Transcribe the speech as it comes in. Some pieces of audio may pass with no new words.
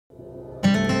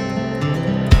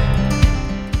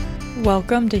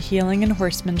Welcome to Healing and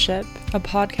Horsemanship, a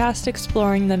podcast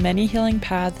exploring the many healing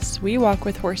paths we walk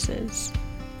with horses.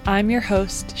 I'm your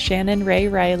host, Shannon Ray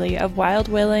Riley of Wild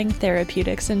Willing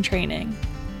Therapeutics and Training.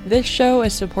 This show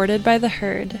is supported by The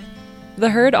Herd.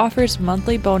 The Herd offers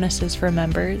monthly bonuses for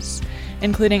members,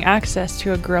 including access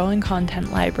to a growing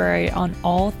content library on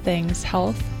all things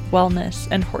health, wellness,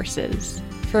 and horses.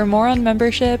 For more on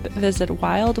membership, visit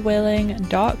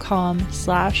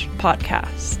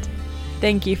wildwilling.com/podcast.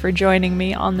 Thank you for joining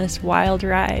me on this wild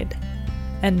ride.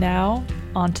 And now,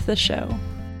 on to the show.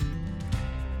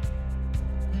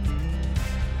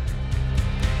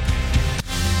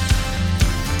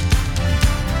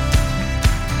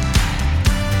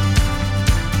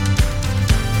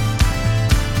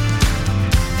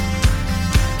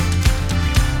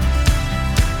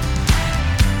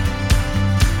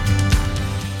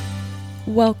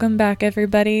 Welcome back,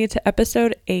 everybody, to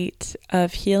episode 8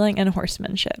 of Healing and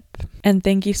Horsemanship. And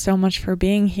thank you so much for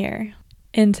being here.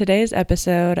 In today's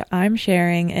episode, I'm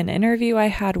sharing an interview I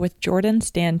had with Jordan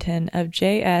Stanton of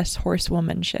JS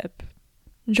Horsewomanship.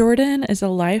 Jordan is a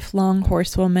lifelong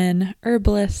horsewoman,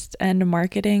 herbalist, and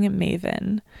marketing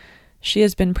maven. She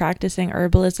has been practicing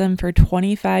herbalism for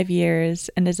 25 years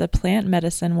and is a plant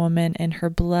medicine woman in her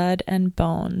blood and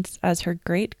bones, as her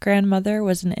great-grandmother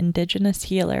was an indigenous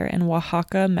healer in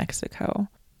Oaxaca, Mexico.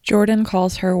 Jordan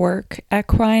calls her work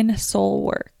equine soul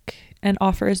work and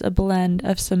offers a blend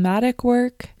of somatic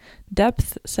work,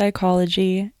 depth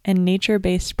psychology, and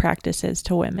nature-based practices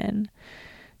to women.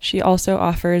 She also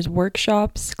offers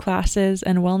workshops, classes,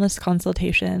 and wellness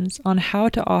consultations on how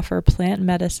to offer plant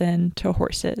medicine to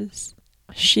horses.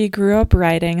 She grew up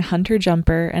riding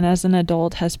hunter-jumper and as an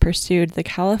adult has pursued the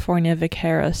California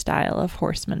vaquero style of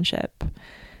horsemanship.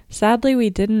 Sadly, we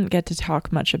didn't get to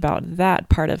talk much about that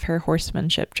part of her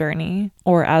horsemanship journey,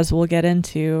 or as we'll get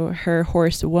into, her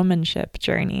horsewomanship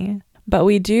journey. But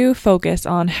we do focus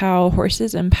on how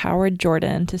horses empowered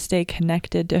Jordan to stay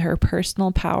connected to her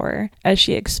personal power, as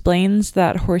she explains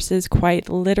that horses quite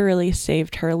literally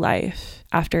saved her life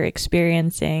after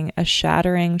experiencing a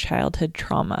shattering childhood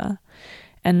trauma,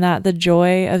 and that the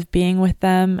joy of being with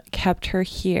them kept her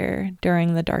here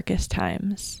during the darkest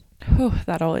times. Whew,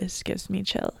 that always gives me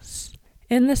chills.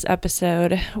 In this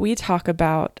episode, we talk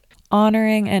about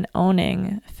honoring and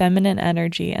owning feminine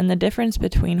energy and the difference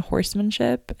between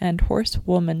horsemanship and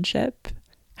horsewomanship,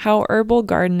 how herbal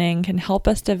gardening can help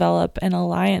us develop an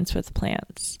alliance with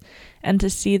plants and to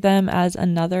see them as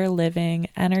another living,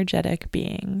 energetic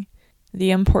being, the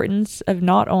importance of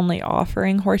not only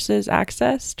offering horses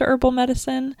access to herbal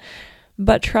medicine,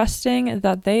 but trusting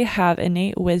that they have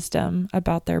innate wisdom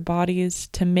about their bodies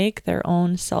to make their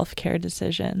own self-care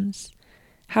decisions.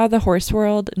 How the horse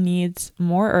world needs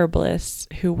more herbalists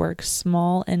who work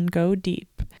small and go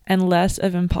deep, and less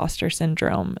of imposter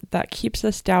syndrome that keeps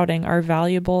us doubting our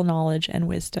valuable knowledge and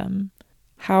wisdom.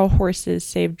 How horses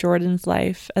saved Jordan's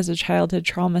life as a childhood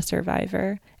trauma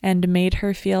survivor and made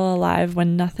her feel alive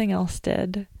when nothing else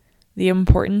did. The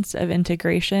importance of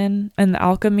integration and the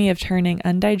alchemy of turning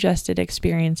undigested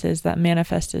experiences that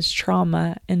manifest as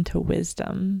trauma into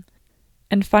wisdom.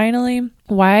 And finally,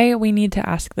 why we need to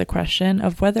ask the question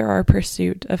of whether our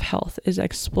pursuit of health is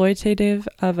exploitative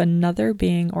of another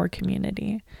being or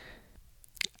community.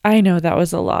 I know that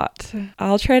was a lot.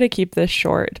 I'll try to keep this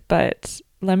short, but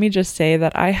let me just say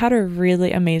that I had a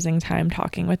really amazing time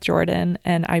talking with Jordan,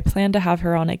 and I plan to have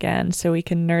her on again so we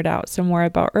can nerd out some more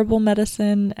about herbal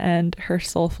medicine and her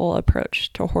soulful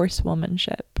approach to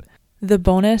horsewomanship. The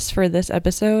bonus for this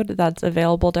episode that's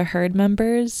available to Herd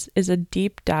members is a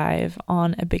deep dive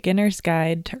on a beginner's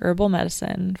guide to herbal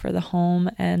medicine for the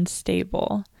home and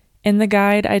stable. In the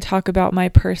guide, I talk about my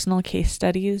personal case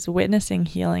studies witnessing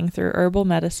healing through herbal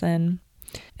medicine.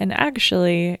 And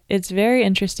actually, it's very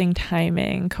interesting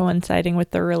timing coinciding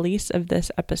with the release of this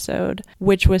episode,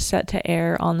 which was set to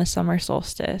air on the summer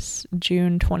solstice,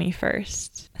 June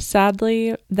 21st.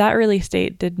 Sadly, that release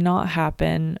date did not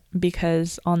happen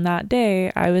because on that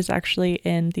day, I was actually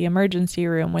in the emergency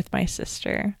room with my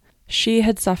sister. She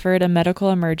had suffered a medical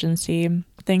emergency.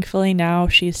 Thankfully, now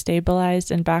she's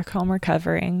stabilized and back home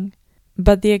recovering.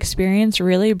 But the experience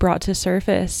really brought to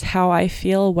surface how I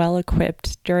feel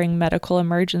well-equipped during medical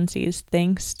emergencies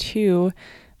thanks to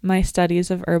my studies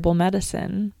of herbal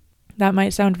medicine. That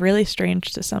might sound really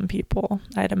strange to some people,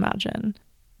 I'd imagine.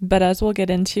 But as we'll get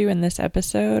into in this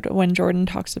episode, when Jordan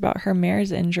talks about her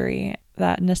mare's injury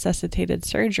that necessitated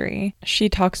surgery, she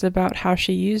talks about how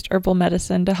she used herbal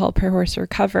medicine to help her horse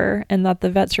recover, and that the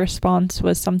vet's response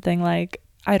was something like,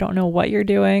 "I don't know what you're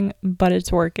doing, but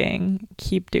it's working.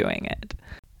 Keep doing it."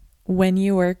 when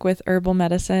you work with herbal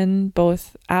medicine,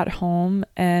 both at home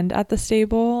and at the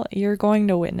stable, you're going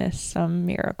to witness some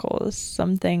miracles,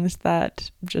 some things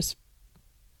that just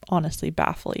honestly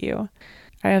baffle you.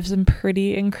 I have some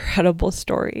pretty incredible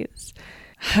stories.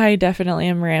 I definitely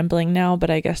am rambling now, but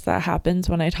I guess that happens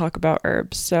when I talk about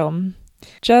herbs. So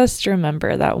just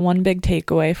remember that one big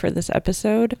takeaway for this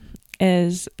episode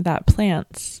is that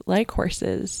plants, like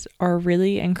horses, are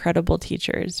really incredible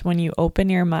teachers when you open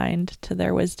your mind to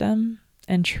their wisdom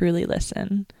and truly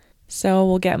listen. So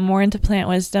we'll get more into plant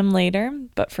wisdom later,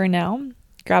 but for now,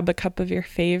 grab a cup of your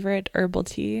favorite herbal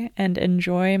tea and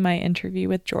enjoy my interview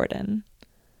with Jordan.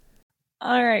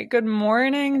 All right. Good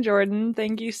morning, Jordan.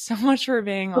 Thank you so much for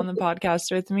being on the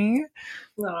podcast with me.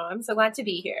 Oh, I'm so glad to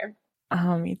be here.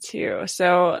 Oh, me too.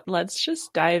 So let's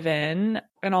just dive in,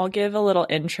 and I'll give a little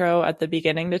intro at the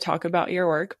beginning to talk about your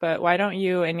work, but why don't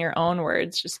you, in your own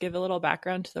words, just give a little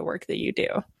background to the work that you do?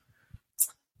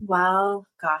 Well,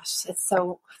 gosh, it's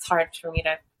hard for me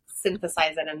to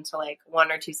synthesize it into like one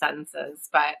or two sentences,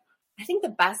 but I think the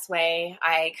best way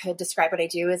I could describe what I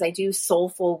do is I do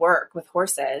soulful work with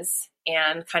horses,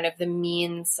 and kind of the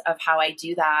means of how I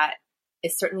do that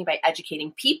is certainly by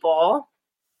educating people,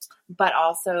 but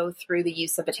also through the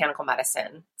use of botanical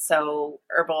medicine. So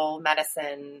herbal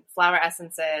medicine, flower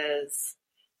essences,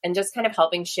 and just kind of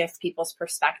helping shift people's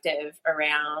perspective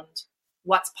around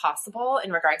what's possible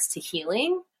in regards to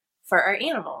healing for our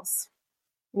animals.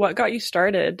 What got you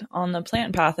started on the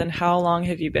plant path, and how long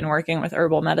have you been working with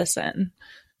herbal medicine?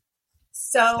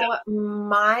 So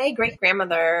my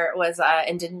great-grandmother was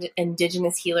an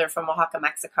indigenous healer from Oaxaca,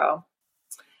 Mexico.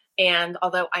 And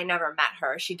although I never met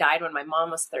her, she died when my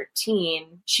mom was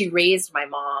 13. She raised my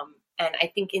mom, and I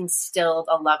think instilled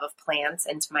a love of plants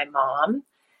into my mom.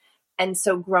 And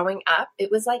so growing up, it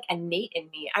was like innate in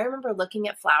me. I remember looking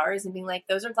at flowers and being like,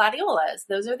 those are gladiolas,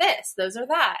 those are this, those are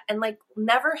that. And like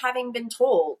never having been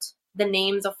told the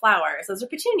names of flowers. Those are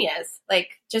petunias,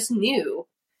 like just knew.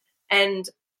 And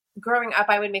growing up,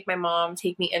 I would make my mom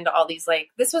take me into all these, like,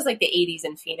 this was like the 80s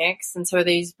in Phoenix. And so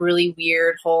these really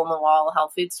weird hole in the wall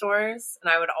health food stores.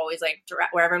 And I would always like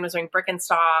where everyone was wearing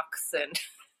Birkenstocks, and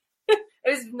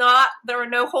there were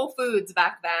no Whole Foods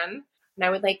back then. And I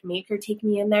would like make her take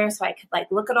me in there so I could like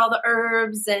look at all the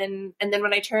herbs. And then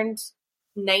when I turned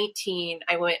 19,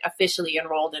 I went officially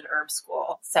enrolled in herb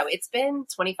school. So it's been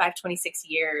 25, 26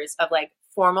 years of like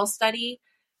formal study,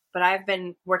 but I've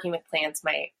been working with plants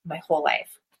my whole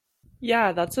life.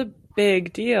 Yeah, that's a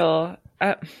big deal.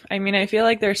 I mean, I feel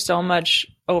like there's so much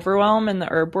overwhelm in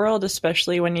the herb world,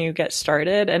 especially when you get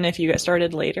started and if you get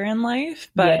started later in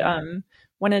life. But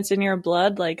when it's in your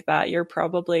blood like that, you're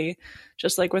probably,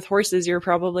 just like with horses, you're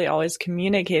probably always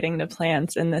communicating to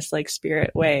plants in this like spirit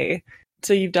way.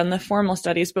 So you've done the formal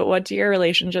studies, but what do your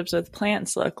relationships with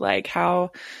plants look like?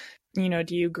 How, do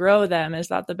you grow them? Is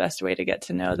that the best way to get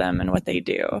to know them and what they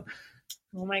do?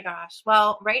 Oh my gosh.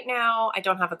 Well, right now I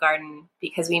don't have a garden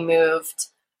because we moved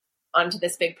onto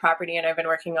this big property, and I've been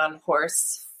working on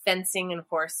horse fencing and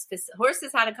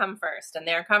horses had to come first and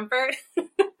their comfort.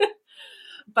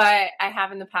 But I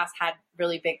have in the past had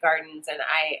really big gardens, and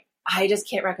I just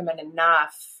can't recommend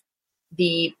enough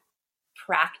the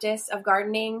practice of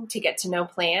gardening to get to know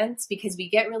plants, because we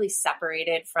get really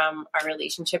separated from our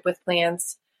relationship with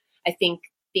plants. I think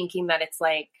thinking that it's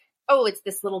like, oh, it's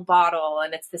this little bottle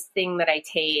and it's this thing that I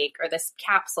take, or this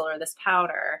capsule or this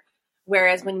powder.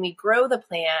 Whereas when we grow the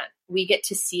plant, we get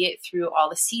to see it through all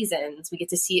the seasons. We get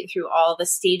to see it through all the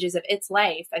stages of its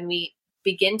life. And we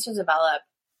begin to develop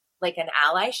like an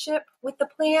allyship with the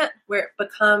plant, where it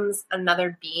becomes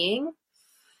another being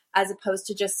as opposed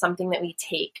to just something that we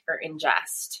take or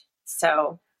ingest.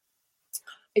 So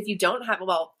if you don't have,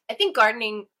 well, I think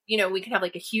gardening, we can have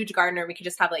like a huge garden, or we could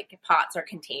just have like pots or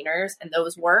containers, and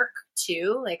those work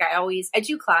too. Like I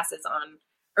do classes on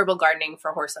herbal gardening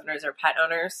for horse owners or pet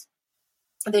owners.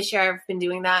 This year I've been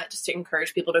doing that just to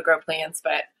encourage people to grow plants.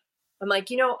 But I'm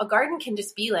like, a garden can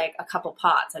just be like a couple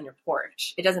pots on your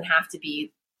porch. It doesn't have to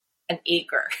be an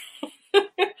acre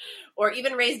or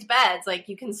even raised beds. Like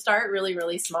you can start really,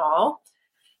 really small.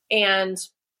 And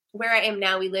where I am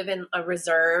now, we live in a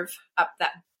reserve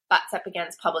that butts up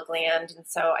against public land. And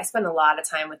so I spend a lot of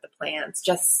time with the plants,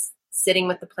 just sitting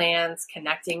with the plants,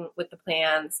 connecting with the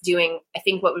plants, doing, I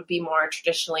think, what would be more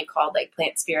traditionally called like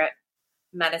plant spirit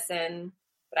medicine.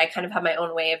 But I kind of have my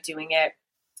own way of doing it,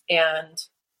 and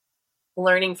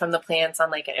learning from the plants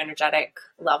on like an energetic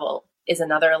level is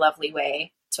another lovely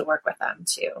way to work with them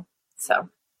too. So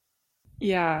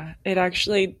yeah, it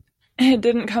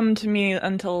didn't come to me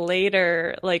until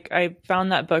later. Like I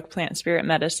found that book, Plant Spirit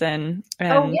Medicine,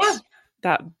 and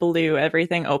that blew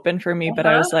everything open for me. But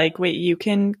I Uh-huh. was like, wait, you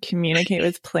can communicate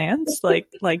with plants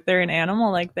like they're an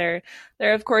animal, like they're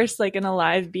of course like an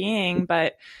alive being,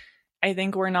 but I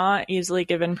think we're not easily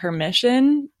given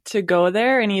permission to go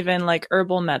there. And even like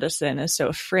herbal medicine is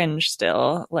so fringe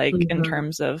still, like in Mhm.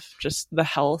 terms of just the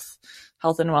health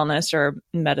and wellness or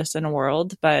medicine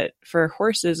world. But for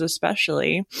horses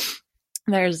especially,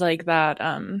 there's like that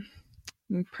I'm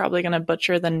probably going to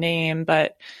butcher the name,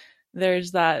 but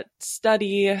there's that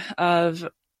study of,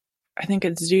 I think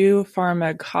it's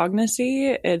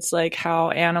zoopharmacognosy. It's like how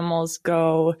animals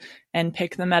go and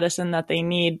pick the medicine that they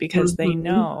need because they Mhm.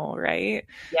 know, right?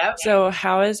 Yep. So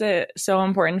how is it so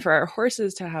important for our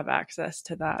horses to have access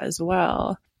to that as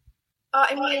well?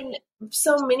 I mean,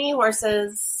 so many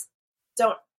horses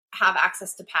don't have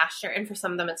access to pasture, and for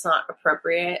some of them, it's not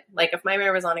appropriate. Like if my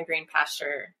mare was on a green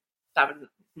pasture, that would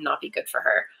not be good for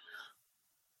her.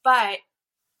 But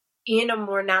in a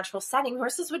more natural setting,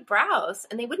 horses would browse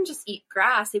and they wouldn't just eat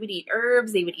grass. They would eat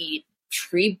herbs, they would eat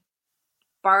tree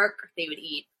bark, they would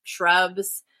eat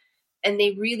shrubs, and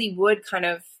they really would kind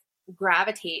of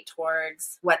gravitate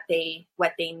towards what they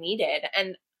needed.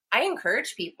 And I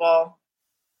encourage people,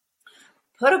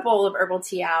 put a bowl of herbal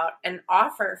tea out and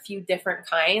offer a few different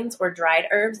kinds or dried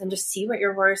herbs and just see what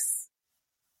your horse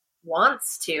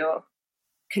wants to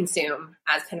consume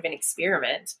as kind of an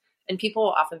experiment. And people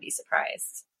will often be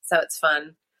surprised. So it's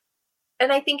fun.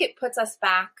 And I think it puts us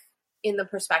back in the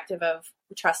perspective of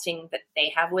trusting that they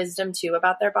have wisdom too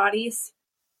about their bodies,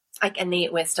 like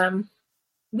innate wisdom.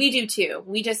 We do too.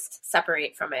 We just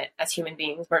separate from it as human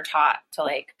beings. We're taught to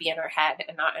like be in our head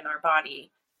and not in our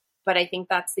body. But I think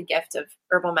that's the gift of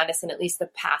herbal medicine, at least the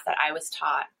path that I was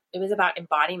taught. It was about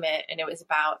embodiment, and it was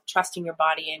about trusting your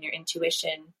body and your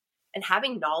intuition and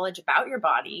having knowledge about your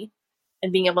body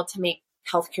and being able to make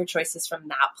healthcare choices from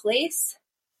that place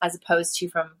as opposed to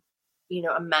from,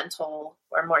 a mental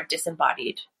or more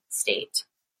disembodied state.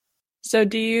 So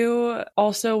do you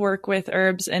also work with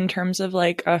herbs in terms of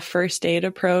like a first aid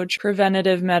approach,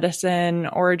 preventative medicine,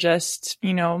 or just,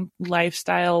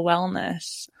 lifestyle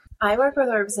wellness? I work with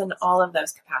herbs in all of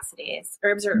those capacities.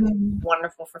 Herbs are Mm.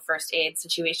 wonderful for first aid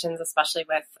situations, especially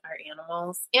with our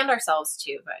animals and ourselves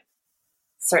too, but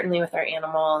certainly with our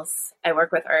animals. I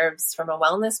work with herbs from a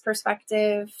wellness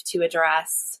perspective to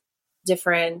address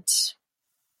different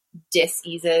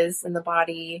diseases in the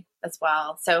body as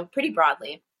well. So pretty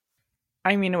broadly.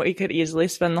 I mean, we could easily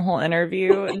spend the whole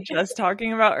interview just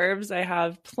talking about herbs. I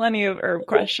have plenty of herb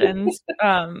questions,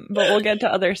 but we'll get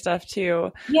to other stuff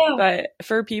too. Yeah. But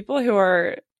for people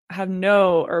who have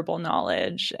no herbal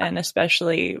knowledge and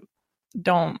especially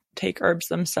don't take herbs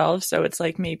themselves, so it's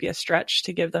like maybe a stretch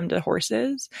to give them to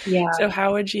horses. Yeah. So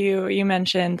how would you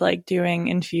mentioned like doing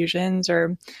infusions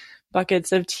or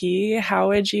buckets of tea. How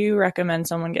would you recommend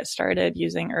someone get started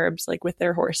using herbs like with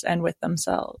their horse and with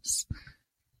themselves?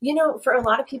 For a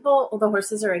lot of people, the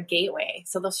horses are a gateway.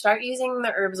 So they'll start using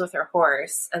the herbs with their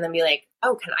horse and then be like,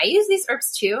 oh, can I use these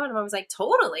herbs too? And I was like,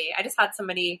 totally. I just had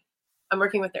somebody, I'm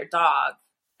working with their dog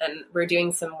and we're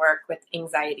doing some work with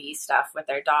anxiety stuff with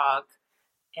their dog.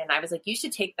 And I was like, you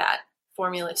should take that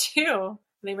formula too.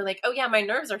 And they were like, oh yeah, my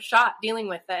nerves are shot dealing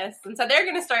with this. And so they're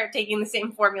going to start taking the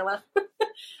same formula.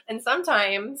 And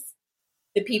sometimes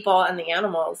the people and the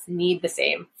animals need the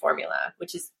same formula,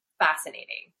 which is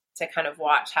fascinating to kind of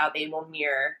watch how they will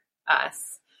mirror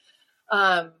us.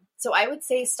 So I would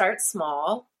say start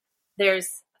small.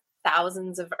 There's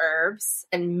thousands of herbs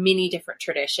and many different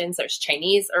traditions. There's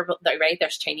Chinese herbal, right?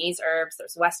 There's Chinese herbs,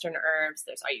 there's Western herbs,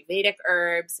 there's Ayurvedic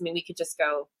herbs. I mean, we could just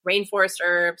go rainforest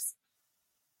herbs.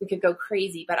 We could go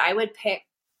crazy, but I would pick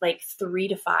like 3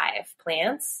 to 5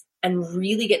 plants and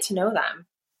really get to know them.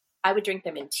 I would drink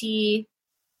them in tea.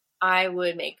 I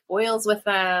would make oils with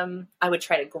them. I would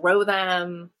try to grow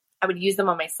them. I would use them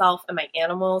on myself and my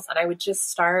animals, and I would just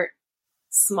start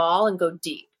small and go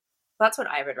deep. That's what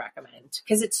I would recommend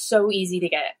because it's so easy to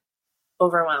get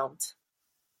overwhelmed.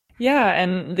 Yeah,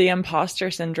 and the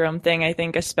imposter syndrome thing, I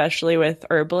think, especially with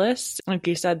herbalists, like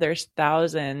you said, there's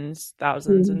thousands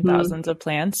and thousands of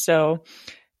plants. So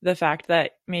the fact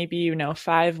that maybe you know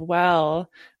 5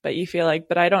 well, but you feel like,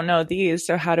 but I don't know these,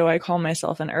 so how do I call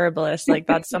myself an herbalist? Like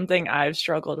that's something I've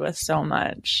struggled with so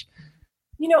much.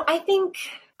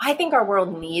 I think our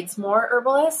world needs more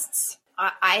herbalists.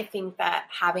 I think that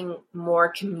having more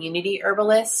community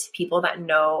herbalists, people that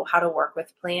know how to work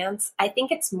with plants, I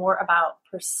think it's more about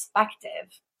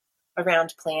perspective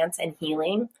around plants and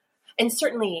healing. And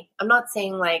certainly, I'm not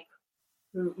saying like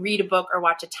read a book or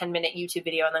watch a 10-minute YouTube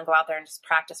video and then go out there and just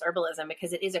practice herbalism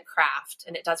because it is a craft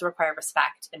and it does require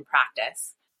respect and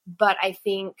practice. But I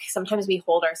think sometimes we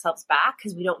hold ourselves back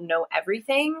because we don't know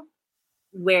everything.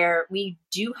 where we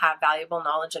do have valuable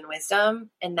knowledge and wisdom,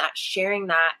 and that sharing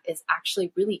that is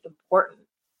actually really important.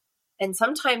 And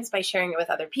sometimes by sharing it with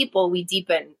other people, we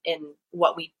deepen in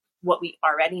what we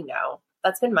already know.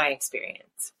 That's been my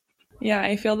experience. Yeah,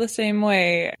 I feel the same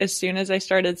way. As soon as I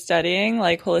started studying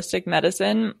like holistic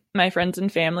medicine, my friends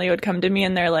and family would come to me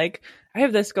and they're like, I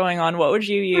have this going on. What would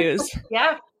you use?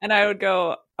 Yeah. And I would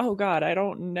go, oh God, I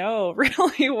don't know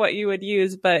really what you would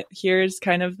use, but here's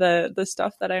kind of the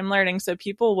stuff that I'm learning. So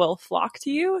people will flock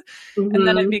to you. Mm-hmm. And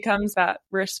then it becomes that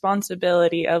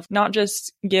responsibility of not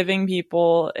just giving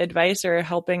people advice or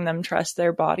helping them trust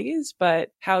their bodies,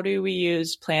 but how do we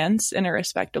use plants in a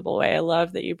respectable way? I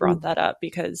love that you brought that up,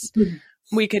 because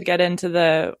we could get into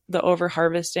the over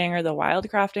harvesting or the wild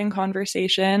crafting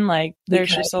conversation. Like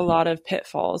there's just a lot of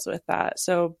pitfalls with that.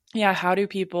 So yeah, how do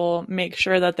people make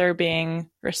sure that they're being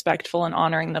respectful and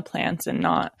honoring the plants and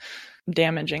not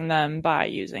damaging them by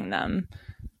using them?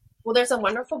 Well, there's a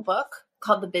wonderful book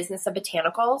called The Business of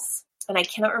Botanicals, and I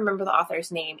cannot remember the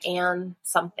author's name, Anne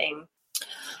something.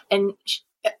 And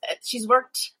she's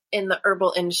worked in the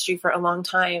herbal industry for a long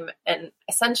time. And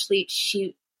essentially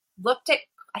she looked at,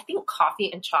 I think,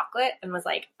 coffee and chocolate and was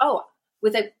like, oh,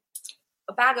 with a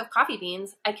bag of coffee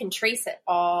beans, I can trace it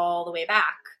all the way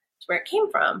back to where it came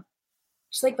from.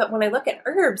 She's like, but when I look at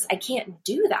herbs, I can't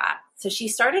do that. So she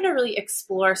started to really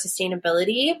explore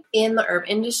sustainability in the herb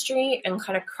industry and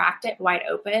kind of cracked it wide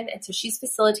open. And so she's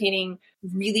facilitating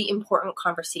really important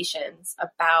conversations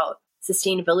about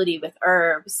sustainability with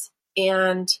herbs.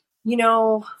 And, you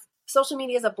know, social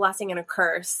media is a blessing and a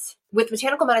curse with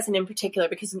botanical medicine in particular,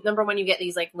 because number one, you get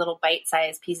these like little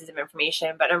bite-sized pieces of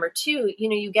information. But number two, you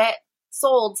know, you get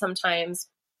sold sometimes,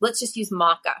 let's just use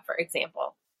maca, for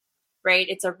example, right?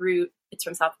 It's a root. It's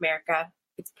from South America.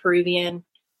 It's Peruvian.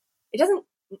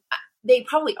 They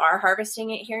probably are harvesting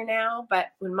it here now, but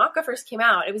when maca first came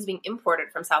out, it was being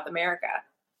imported from South America.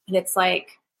 And it's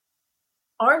like,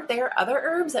 aren't there other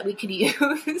herbs that we could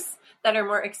use that are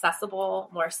more accessible,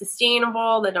 more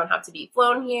sustainable, that don't have to be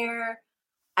flown here?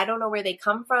 I don't know where they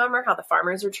come from or how the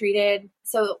farmers are treated.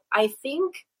 So I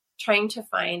think trying to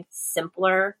find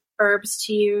simpler herbs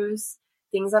to use,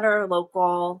 things that are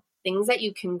local, things that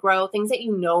you can grow, things that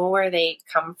you know where they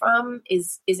come from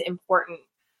is important.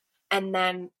 And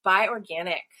then buy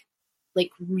organic,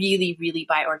 like really, really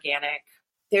buy organic.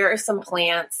 There are some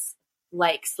plants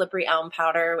like slippery elm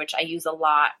powder, which I use a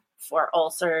lot for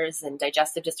ulcers and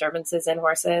digestive disturbances in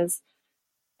horses.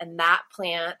 And that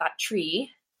plant, that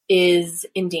tree, is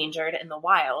endangered in the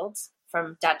wild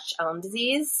from Dutch elm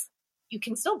disease. You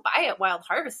can still buy it wild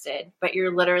harvested, but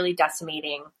you're literally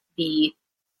decimating the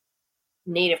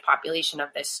native population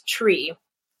of this tree.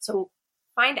 So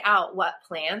find out what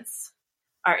plants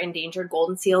are endangered.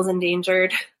 Golden seal is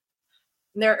endangered.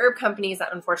 And there are herb companies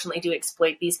that unfortunately do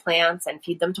exploit these plants and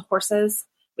feed them to horses,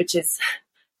 which is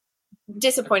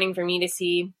disappointing for me to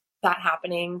see that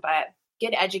happening. But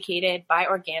get educated, buy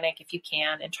organic if you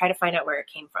can, and try to find out where it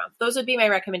came from. Those would be my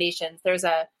recommendations. There's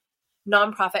a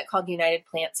nonprofit called United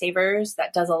Plant Savers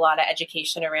that does a lot of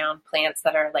education around plants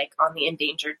that are like on the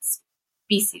endangered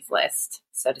species list,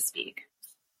 so to speak.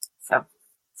 So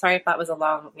sorry if that was a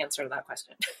long answer to that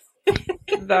question.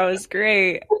 That was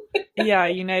great. Yeah,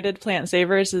 United Plant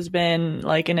Savers has been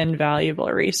like an invaluable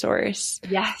resource.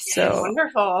 Yes. So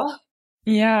wonderful.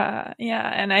 Yeah.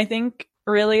 And I think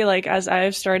really, like, as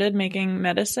I've started making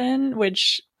medicine,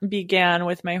 which began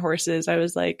with my horses, I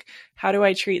was like, how do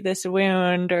I treat this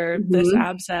wound or this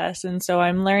abscess? And so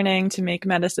I'm learning to make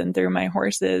medicine through my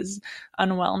horses'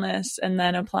 unwellness and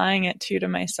then applying it to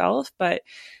myself. But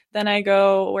then I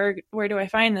go, where do I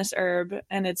find this herb?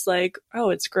 And it's like, oh,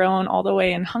 it's grown all the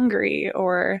way in Hungary.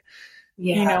 Or,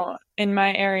 you know, in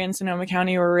my area in Sonoma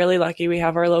County, we're really lucky. We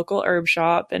have our local herb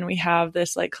shop and we have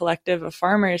this like collective of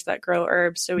farmers that grow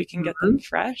herbs so we can get them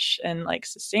fresh and like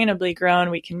sustainably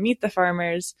grown. We can meet the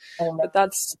farmers, but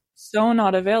that's so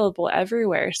not available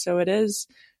everywhere. So it is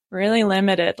really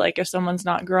limited. Like if someone's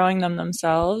not growing them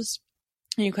themselves,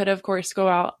 you could of course go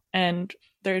out and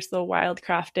there's the wild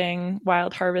crafting,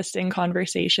 wild harvesting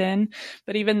conversation,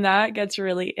 but even that gets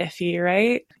really iffy,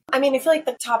 right? I mean, I feel like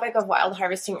the topic of wild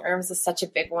harvesting herbs is such a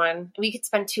big one. We could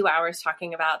spend 2 hours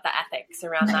talking about the ethics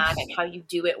around that and how you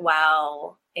do it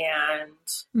well.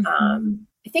 And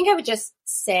I think I would just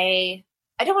say,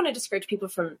 I don't want to discourage people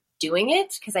from doing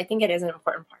it because I think it is an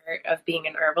important part of being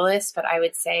an herbalist, but I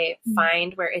would say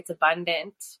find where it's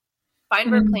abundant,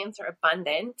 find where plants are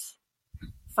abundant,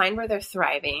 find where they're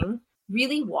thriving.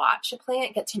 Really watch a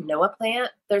plant, get to know a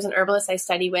plant. There's an herbalist I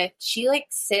study with. She like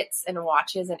sits and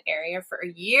watches an area for a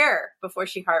year before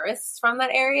she harvests from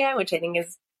that area, which I think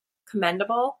is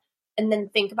commendable. And then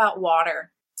think about water.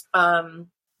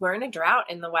 we're in a drought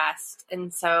in the West.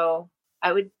 And so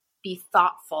I would be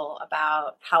thoughtful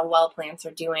about how well plants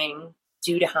are doing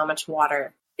due to how much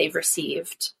water they've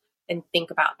received and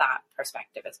think about that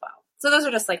perspective as well. So those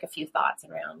are just like a few thoughts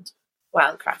around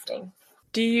wildcrafting.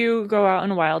 Do you go out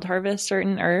and wild harvest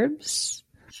certain herbs?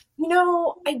 You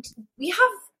know, we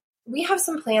have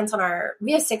some plants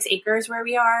we have 6 acres where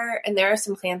we are, and there are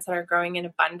some plants that are growing in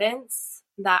abundance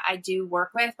that I do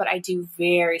work with, but I do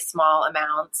very small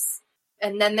amounts.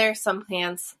 And then there's some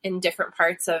plants in different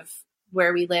parts of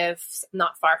where we live,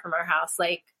 not far from our house,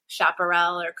 like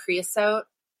chaparral or creosote,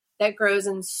 that grows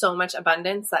in so much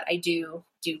abundance that I do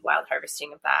wild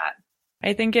harvesting of that.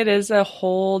 I think it is a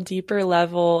whole deeper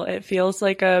level. It feels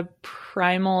like a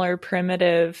primal or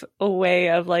primitive way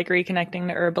of like reconnecting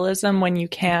to herbalism when you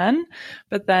can.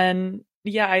 But then,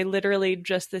 yeah, I literally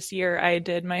just this year, I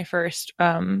did my first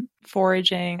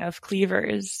foraging of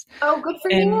cleavers. Oh, good for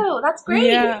you. That's great.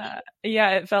 Yeah. Yeah.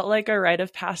 It felt like a rite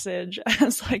of passage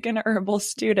as like an herbal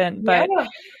student. But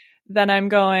then I'm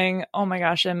going, oh my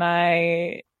gosh, am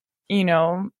I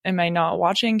not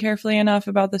watching carefully enough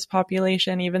about this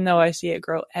population, even though I see it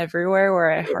grow everywhere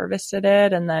where I harvested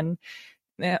it? And then,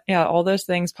 yeah, all those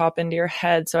things pop into your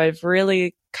head. So I've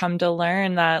really come to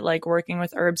learn that like working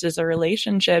with herbs is a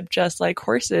relationship, just like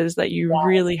horses, that you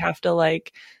really have to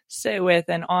like sit with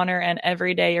and honor. And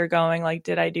every day you're going like,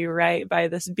 did I do right by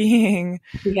this being?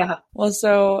 Yeah. Well,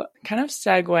 so kind of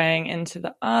segueing into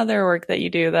the other work that you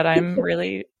do that I'm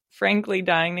really frankly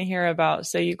dying to hear about.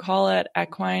 So you call it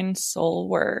equine soul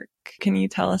work. Can you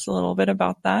tell us a little bit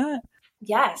about that?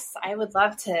 Yes, I would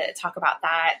love to talk about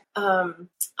that.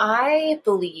 I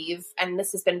believe, and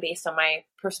this has been based on my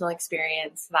personal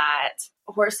experience, that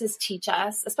horses teach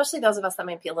us, especially those of us that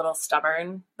might be a little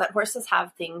stubborn, that horses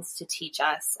have things to teach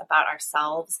us about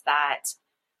ourselves that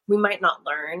we might not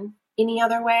learn any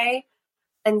other way.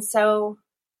 And so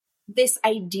this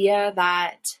idea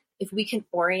that if we can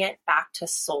orient back to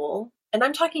soul, and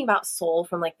I'm talking about soul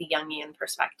from like the Jungian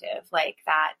perspective, like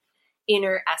that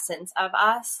inner essence of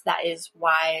us that is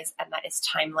wise and that is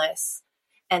timeless,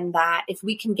 and that if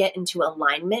we can get into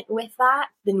alignment with that,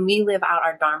 then we live out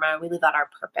our dharma, we live out our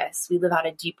purpose, we live out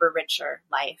a deeper, richer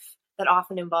life that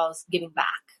often involves giving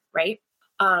back, right?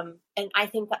 And I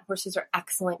think that horses are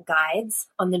excellent guides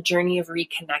on the journey of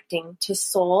reconnecting to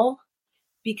soul,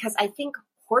 because I think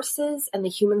horses and the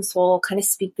human soul kind of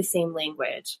speak the same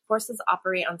language. Horses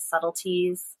operate on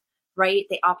subtleties, right?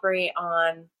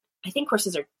 I think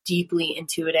horses are deeply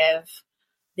intuitive.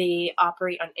 They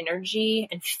operate on energy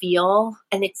and feel,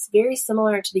 and it's very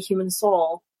similar to the human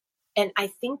soul. And I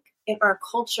think in our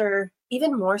culture,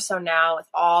 even more so now with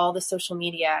all the social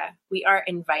media, we are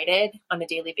invited on a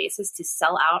daily basis to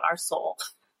sell out our soul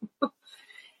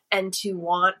and to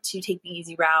want to take the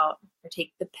easy route or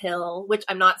take the pill, which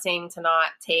I'm not saying to not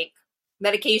take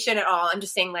medication at all. I'm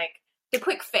just saying like the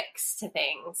quick fix to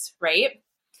things, right?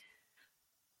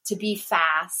 To be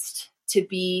fast, to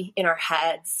be in our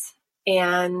heads.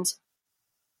 And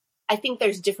I think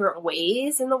there's different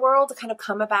ways in the world to kind of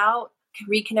come about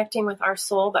reconnecting with our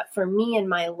soul. But for me in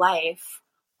my life,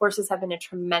 horses have been a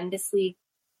tremendously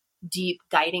deep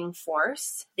guiding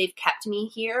force. They've kept me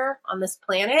here on this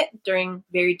planet during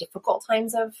very difficult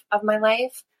times of my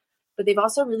life, but they've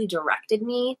also really directed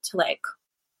me to like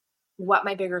what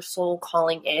my bigger soul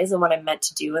calling is and what I'm meant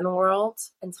to do in the world.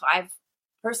 And so I've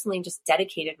personally just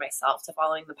dedicated myself to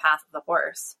following the path of the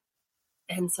horse.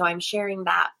 And so I'm sharing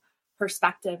that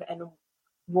perspective and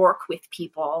work with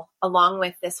people, along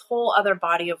with this whole other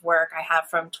body of work I have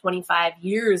from 25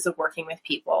 years of working with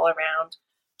people around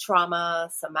trauma,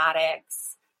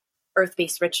 somatics,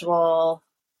 earth-based ritual.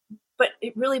 But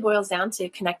it really boils down to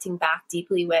connecting back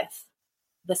deeply with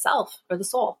the self or the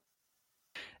soul.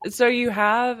 So you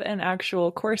have an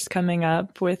actual course coming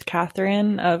up with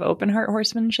Catherine of Open Heart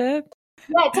Horsemanship?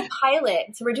 Yeah, it's a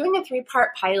pilot. So we're doing a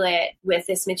 3-part pilot with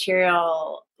this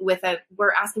material.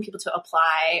 We're asking people to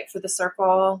apply for the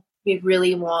circle. We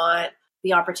really want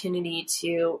the opportunity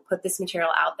to put this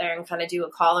material out there and kind of do a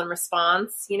call and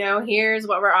response. Here's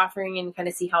what we're offering, and kind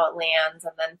of see how it lands.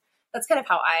 And then that's kind of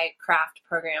how I craft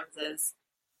programs. Is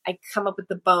I come up with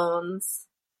the bones,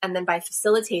 and then by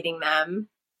facilitating them,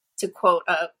 to quote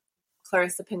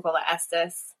Clarissa Pinkola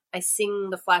Estes, I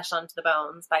sing the flesh onto the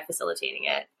bones by facilitating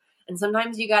it. And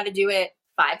sometimes you got to do it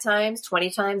 5 times, 20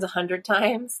 times, 100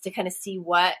 times to kind of see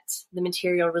what the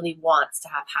material really wants to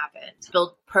have happen. To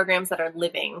build programs that are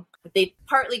living. They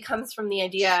partly comes from the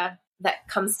idea that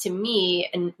comes to me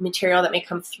and material that may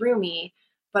come through me,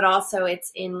 but also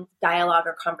it's in dialogue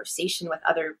or conversation with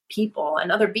other people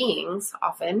and other beings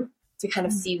often to kind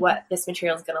of see what this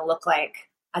material is going to look like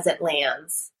as it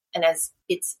lands. and as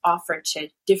it's offered to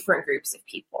different groups of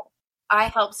people. I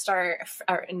helped start,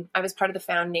 and I was part of the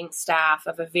founding staff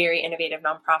of a very innovative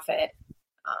nonprofit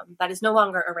that is no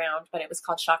longer around, but it was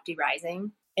called Shakti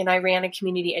Rising. And I ran a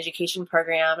community education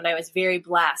program, and I was very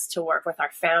blessed to work with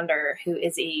our founder, who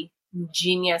is a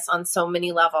genius on so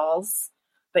many levels,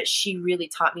 but she really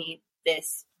taught me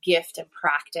this gift and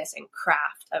practice and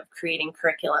craft of creating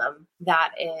curriculum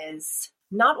that is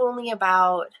not only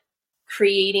about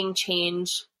creating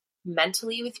change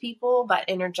mentally with people, but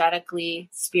energetically,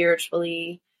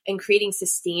 spiritually, and creating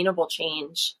sustainable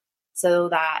change so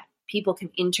that people can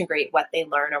integrate what they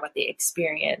learn or what they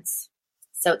experience.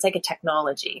 So it's like a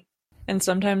technology. And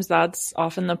sometimes that's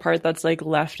often the part that's like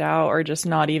left out or just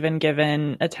not even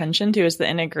given attention to, is the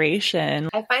integration.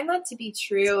 I find that to be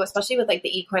true, especially with like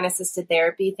the equine assisted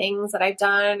therapy things that I've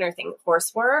done or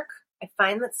horse work. I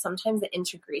find that sometimes the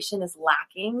integration is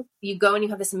lacking. You go and you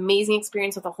have this amazing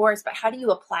experience with a horse, but how do you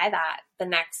apply that the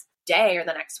next day or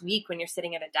the next week when you're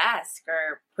sitting at a desk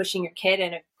or pushing your kid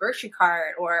in a grocery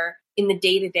cart or in the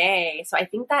day to day? So I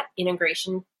think that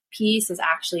integration piece is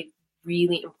actually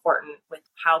really important with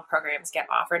how programs get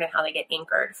offered and how they get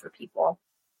anchored for people.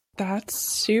 That's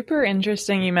super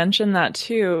interesting. You mentioned that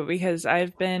too, because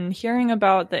I've been hearing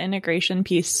about the integration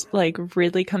piece like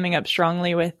really coming up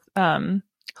strongly with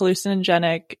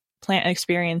hallucinogenic plant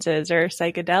experiences or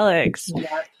psychedelics.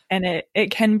 Yeah. And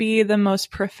it can be the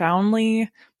most profoundly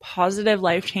positive,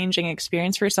 life-changing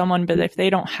experience for someone. But if they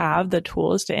don't have the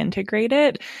tools to integrate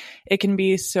it, it can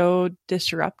be so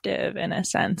disruptive in a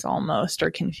sense almost,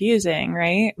 or confusing,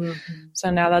 right? Mm-hmm.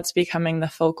 So now that's becoming the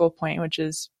focal point, which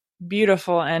is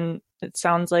beautiful. And it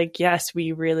sounds like, yes,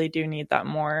 we really do need that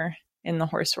more in the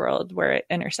horse world where it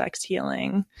intersects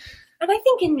healing. And I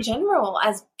think in general,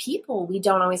 as people, we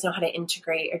don't always know how to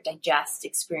integrate or digest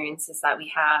experiences that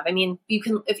we have. I mean, you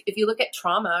can, if you look at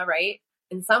trauma, right?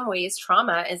 In some ways,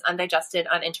 trauma is undigested,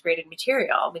 unintegrated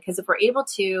material, because if we're able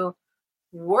to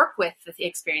work with the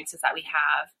experiences that we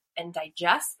have and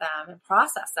digest them and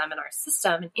process them in our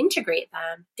system and integrate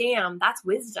them, damn, that's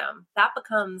wisdom. That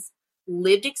becomes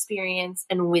lived experience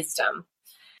and wisdom.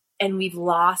 And we've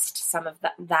lost some of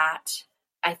that,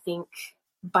 I think,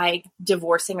 by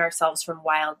divorcing ourselves from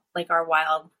our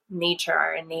wild nature,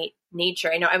 our innate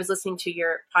nature. I know I was listening to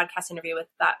your podcast interview with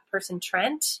that person,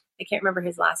 Trent. I can't remember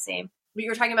his last name, but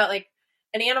you were talking about like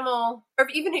an animal, or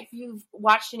even if you've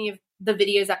watched any of the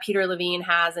videos that Peter Levine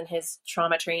has in his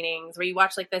trauma trainings, where you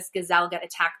watch like this gazelle get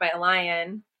attacked by a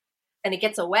lion and it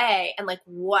gets away, and like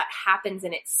what happens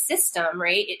in its system,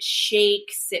 right? It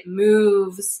shakes, it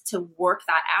moves to work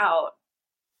that out.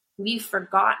 We've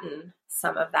forgotten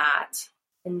some of that.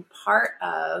 And part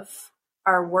of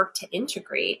our work to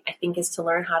integrate, I think, is to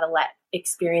learn how to let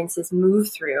experiences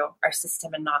move through our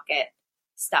system and not get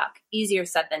stuck. Easier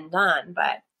said than done,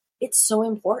 but it's so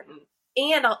important.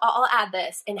 And I'll add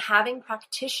this, in having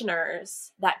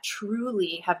practitioners that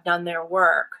truly have done their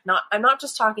work. I'm not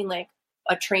just talking like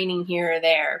a training here or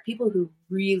there. People who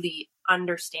really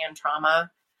understand trauma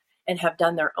and have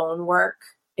done their own work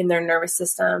in their nervous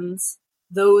systems.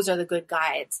 Those are the good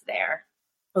guides there.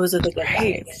 Those are the good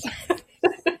guides.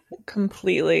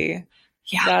 Completely.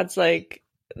 Yeah.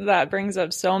 That brings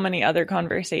up so many other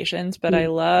conversations, but I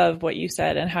love what you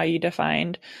said and how you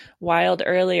defined wild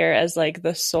earlier as like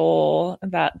the soul,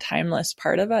 that timeless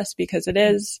part of us, because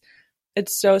it's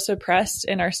so suppressed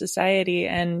in our society,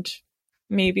 and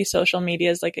maybe social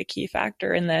media is like a key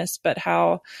factor in this, but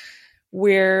how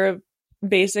we're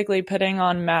basically putting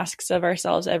on masks of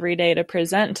ourselves every day to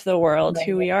present to the world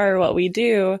who we are, what we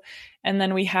do. And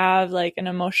then we have like an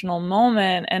emotional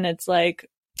moment and it's like,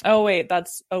 oh wait,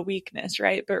 that's a weakness,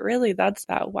 right? But really that's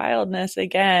that wildness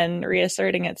again,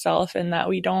 reasserting itself, and that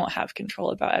we don't have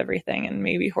control about everything. And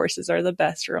maybe horses are the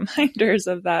best reminders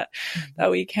of that,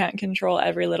 that we can't control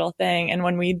every little thing. And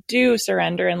when we do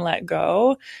surrender and let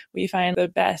go, we find the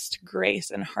best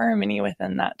grace and harmony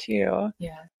within that too.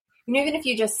 Yeah. And even if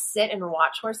you just sit and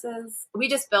watch horses, we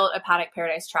just built a paddock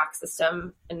paradise track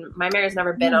system, and my mare's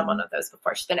never been on one of those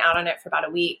before. She's been out on it for about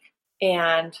a week,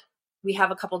 and we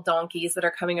have a couple donkeys that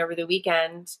are coming over the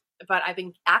weekend, but I've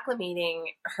been acclimating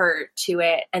her to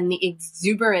it, and the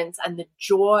exuberance and the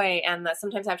joy, and the,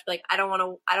 sometimes I have to be like, I don't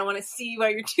want to see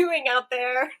what you're doing out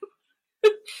there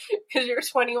because you're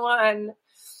 21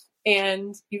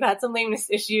 and you've had some lameness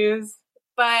issues,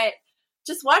 but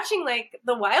just watching like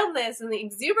the wildness and the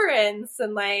exuberance,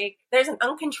 and like there's an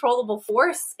uncontrollable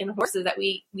force in horses that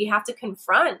we have to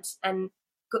confront and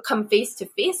come face to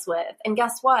face with. And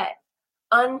guess what?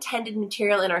 Untended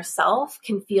material in ourself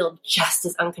can feel just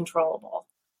as uncontrollable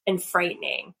and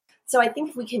frightening. So I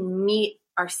think if we can meet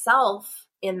ourselves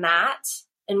in that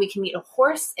and we can meet a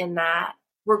horse in that,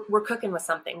 we're cooking with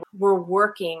something. We're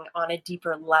working on a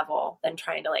deeper level than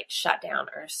trying to like shut down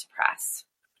or suppress.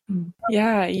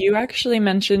 Yeah, you actually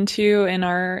mentioned too in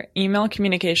our email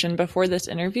communication before this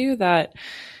interview that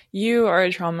you are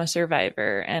a trauma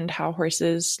survivor and how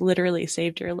horses literally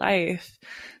saved your life.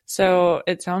 So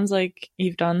it sounds like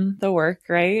you've done the work,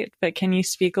 right? But can you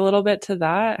speak a little bit to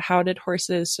that? How did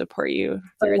horses support you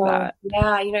through that? Yeah,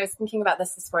 I was thinking about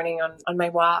this morning on my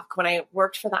walk. When I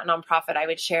worked for that nonprofit, I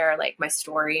would share like my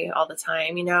story all the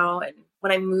time, and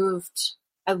when I moved,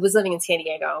 I was living in San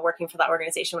Diego working for that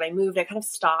organization. When I moved, I kind of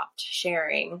stopped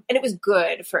sharing, and it was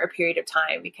good for a period of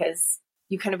time because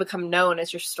you kind of become known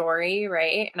as your story,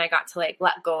 right? And I got to like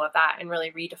let go of that and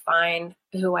really redefine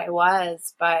who I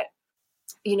was. But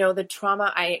the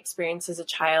trauma I experienced as a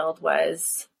child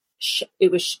was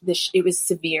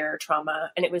severe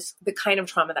trauma, and it was the kind of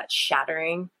trauma that's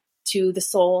shattering to the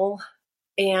soul.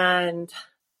 And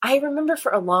I remember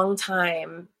for a long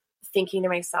time thinking to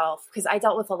myself, because I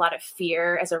dealt with a lot of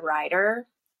fear as a rider,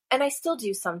 and I still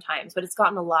do sometimes, but it's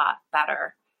gotten a lot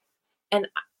better. And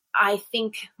I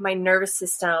think my nervous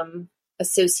system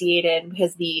associated,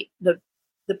 because the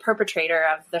perpetrator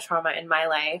of the trauma in my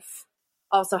life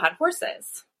also had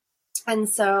horses. And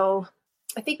so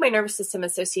I think my nervous system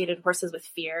associated horses with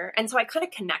fear. And so I kind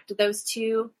of connected those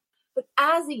two. But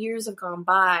as the years have gone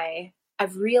by,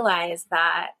 I've realized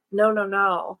that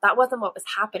no, that wasn't what was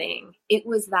happening. It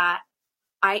was that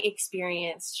I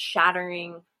experienced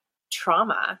shattering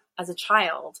trauma as a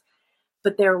child,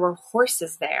 but there were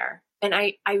horses there. And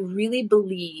I really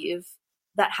believe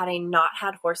that had I not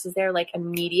had horses there, like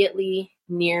immediately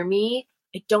near me,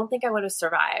 I don't think I would have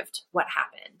survived what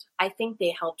happened. I think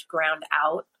they helped ground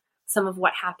out some of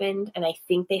what happened. And I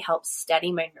think they helped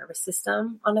steady my nervous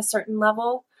system on a certain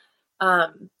level.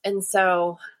 And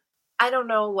so I don't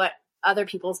know what other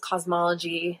people's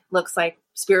cosmology looks like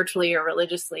spiritually or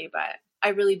religiously, but I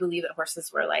really believe that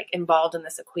horses were like involved in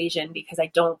this equation, because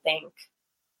I don't think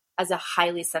as a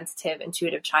highly sensitive,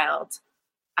 intuitive child,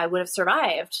 I would have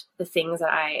survived the things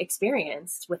that I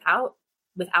experienced without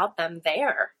them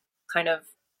there, kind of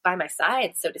by my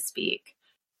side, so to speak.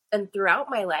 And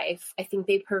throughout my life, I think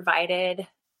they provided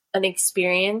an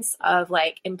experience of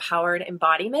like empowered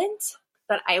embodiment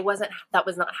that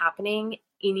was not happening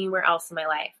anywhere else in my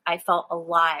life. I felt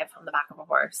alive on the back of a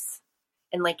horse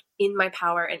and like in my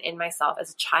power and in myself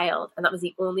as a child. And that was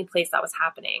the only place that was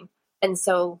happening. And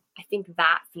so I think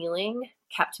that feeling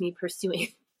kept me pursuing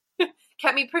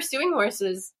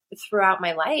horses throughout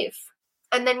my life.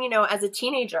 And then, as a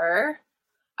teenager,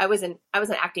 I was an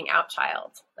acting out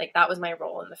child. Like that was my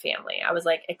role in the family. I was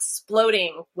like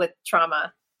exploding with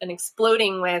trauma and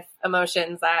exploding with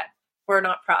emotions that were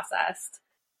not processed,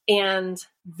 and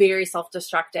very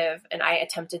self-destructive. And I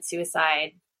attempted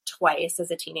suicide twice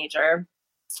as a teenager.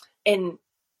 And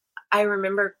I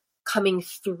remember coming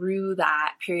through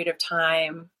that period of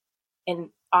time and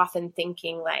often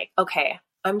thinking like, okay,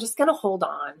 I'm just going to hold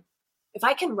on. If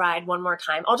I can ride one more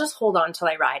time, I'll just hold on till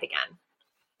I ride again.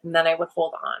 And then I would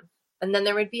hold on. And then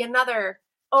there would be another,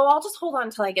 I'll just hold on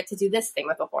till I get to do this thing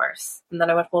with a horse. And then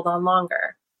I would hold on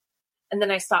longer. And then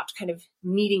I stopped kind of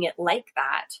needing it like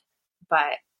that.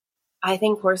 But I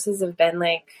think horses have been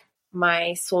like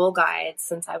my soul guide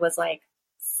since I was like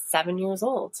 7 years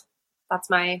old. That's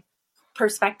my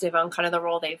perspective on kind of the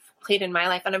role they've played in my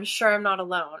life. And I'm sure I'm not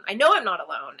alone. I know I'm not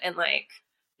alone in like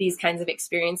these kinds of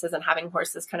experiences and having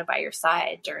horses kind of by your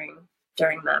side during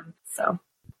them. So.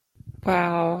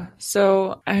 Wow.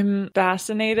 So I'm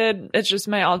fascinated. It's just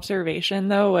my observation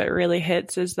though. What really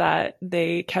hits is that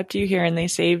they kept you here and they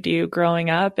saved you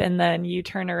growing up. And then you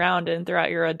turn around and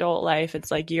throughout your adult life, it's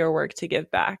like your work to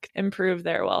give back, improve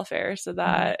their welfare. So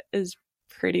that is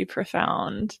pretty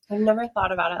profound. I've never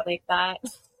thought about it like that.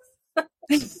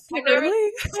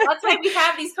 Really? That's why we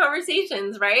have these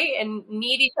conversations, right? And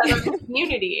need each other in the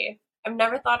community. I've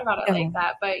never thought about it like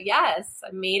that. But yes,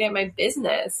 I made it my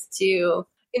business to,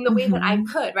 in the way that I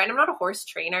could, right? I'm not a horse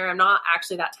trainer. I'm not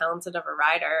actually that talented of a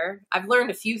rider. I've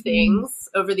learned a few things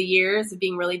over the years of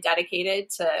being really dedicated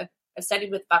to, I've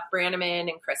studied with Buck Brannaman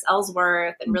and Chris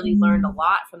Ellsworth and really learned a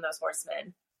lot from those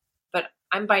horsemen. But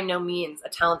I'm by no means a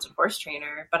talented horse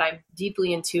trainer, but I'm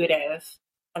deeply intuitive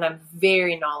and I'm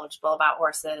very knowledgeable about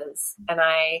horses. And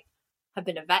I have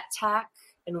been a vet tech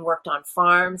and worked on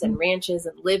farms and ranches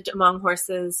and lived among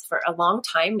horses for a long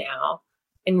time now,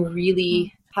 and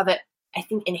really have a, I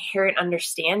think, inherent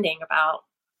understanding about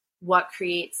what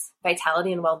creates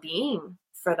vitality and well-being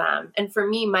for them. And for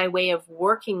me, my way of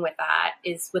working with that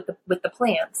is with the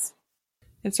plants.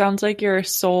 It sounds like your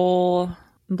soul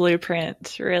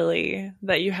blueprint, really,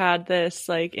 that you had this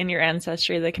like in your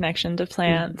ancestry, the connection to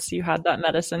plants, you had that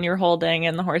medicine you're holding,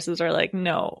 and the horses are like,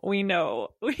 no, we know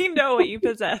what you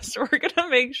possess. We're gonna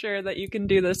make sure that you can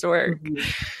do this work.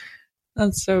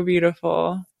 That's so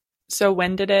beautiful. So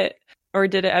when did it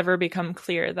ever become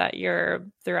clear that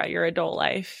throughout your adult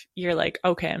life, you're like,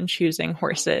 okay, I'm choosing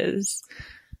horses?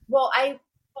 Well, I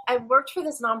worked for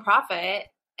this nonprofit,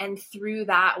 and through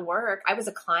that work, I was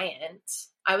a client.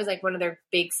 I was like one of their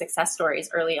big success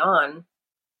stories early on,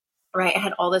 right? I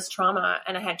had all this trauma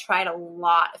and I had tried a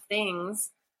lot of things,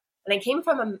 and I came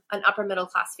from an upper middle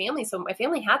class family. So my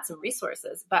family had some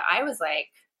resources, but I was like,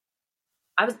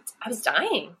 I was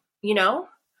dying,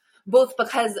 both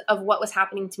because of what was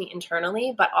happening to me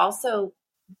internally, but also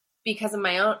because of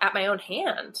at my own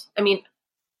hand. I mean,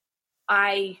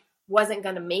 I wasn't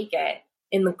going to make it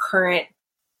in the current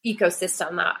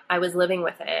ecosystem that I was living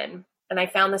within. And I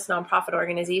found this nonprofit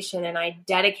organization, and I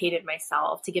dedicated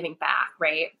myself to giving back,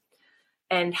 right?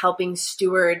 And helping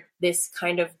steward this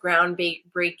kind of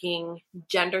groundbreaking,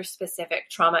 gender-specific,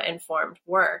 trauma-informed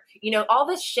work. All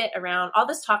this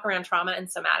talk around trauma and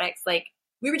somatics, like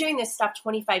we were doing this stuff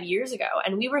 25 years ago,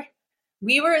 and we were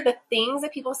the things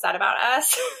that people said about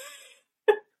us,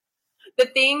 the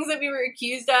things that we were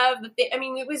accused of.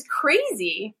 It was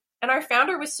crazy. And our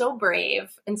founder was so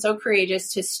brave and so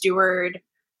courageous to steward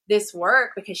this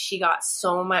work, because she got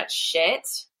so much shit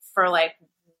for like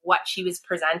what she was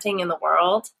presenting in the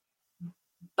world.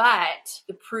 But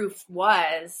the proof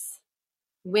was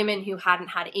women who hadn't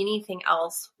had anything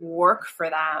else work for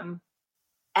them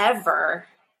ever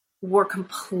were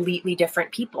completely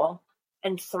different people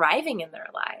and thriving in their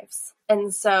lives.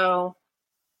 And so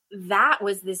that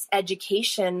was this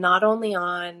education, not only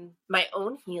on my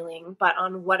own healing, but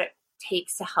on what it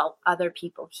takes to help other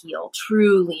people heal,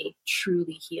 truly,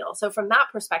 truly heal. So from that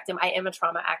perspective, I am a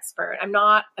trauma expert. I'm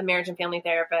not a marriage and family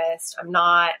therapist. I'm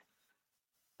not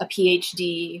a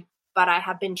PhD, but I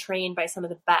have been trained by some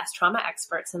of the best trauma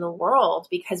experts in the world,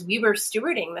 because we were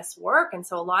stewarding this work. And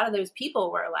so a lot of those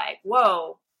people were like,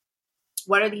 whoa,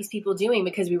 what are these people doing?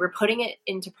 Because we were putting it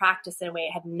into practice in a way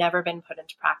it had never been put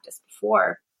into practice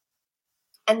before.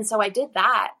 And so I did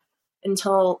that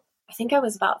until I think I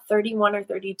was about 31 or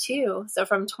 32. So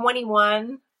from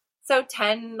 21, so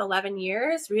 10, 11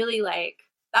 years, really, like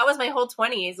that was my whole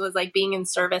 20s, was like being in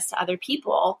service to other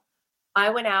people. I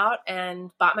went out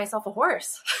and bought myself a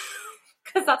horse,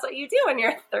 because that's what you do when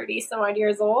you're 30 some odd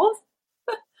years old,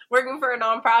 working for a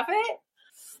nonprofit.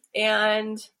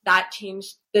 And that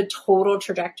changed the total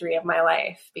trajectory of my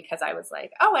life, because I was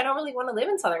like, oh, I don't really want to live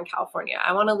in Southern California.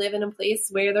 I want to live in a place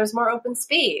where there's more open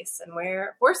space and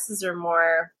where horses are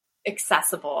more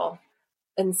accessible.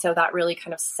 And so that really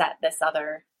kind of set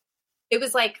it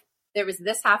was like there was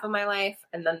this half of my life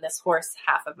and then this horse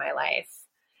half of my life.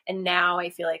 And now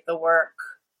I feel like the work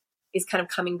is kind of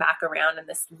coming back around in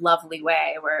this lovely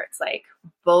way, where it's like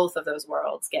both of those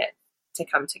worlds get to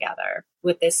come together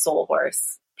with this soul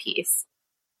horse piece.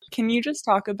 Can you just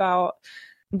talk about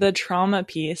the trauma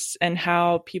piece and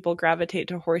how people gravitate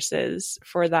to horses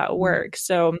for that work?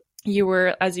 So you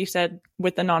were, as you said,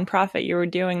 with the nonprofit, you were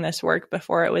doing this work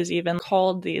before it was even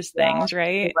called these things,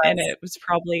 right? And it was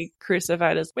probably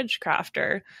crucified as witchcraft,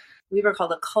 or we were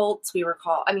called a cult. We were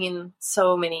called,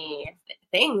 so many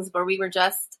things, where we were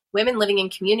just women living in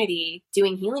community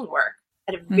doing healing work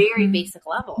at a very basic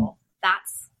level.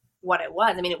 That's what it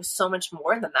was. It was so much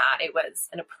more than that. It was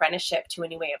an apprenticeship to a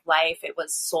new way of life. It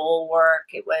was soul work.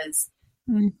 It was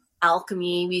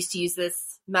alchemy. We used to use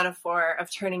this metaphor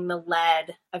of turning the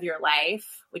lead of your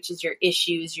life, which is your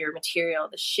issues, your material,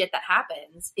 the shit that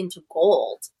happens, into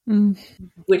gold,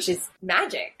 which is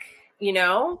magic.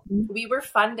 We were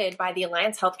funded by the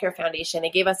Alliance Healthcare Foundation. They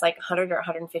gave us like $100,000 or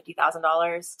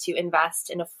 $150,000 to invest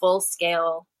in a full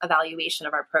scale evaluation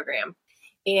of our program.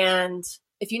 And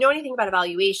if you know anything about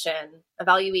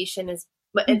evaluation is,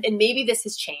 and maybe this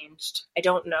has changed. I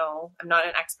don't know. I'm not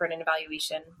an expert in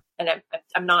evaluation, and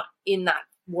I'm not in that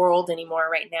world anymore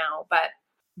right now. But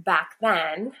back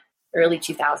then, early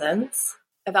 2000s,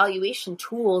 evaluation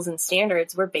tools and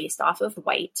standards were based off of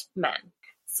white men.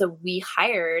 So we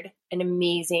hired an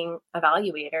amazing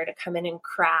evaluator to come in and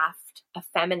craft a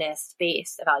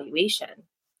feminist-based evaluation,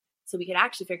 so we could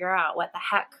actually figure out what the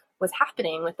heck was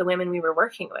happening with the women we were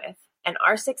working with. And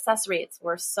our success rates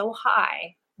were so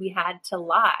high, we had to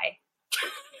lie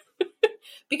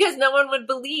because no one would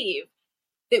believe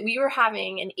that we were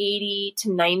having an 80 to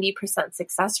 90%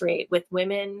 success rate with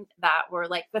women that were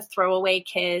like the throwaway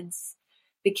kids,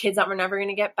 the kids that were never going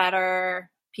to get better,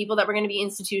 people that were going to be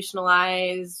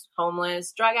institutionalized,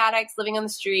 homeless, drug addicts living on the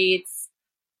streets.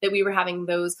 that we were having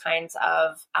those kinds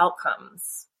of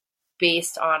outcomes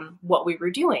based on what we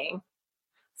were doing.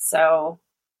 So,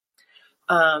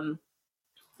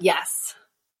 yes,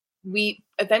 we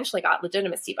eventually got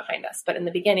legitimacy behind us, but in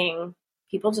the beginning,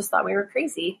 people just thought we were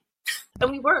crazy,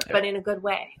 and we were, but in a good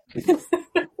way.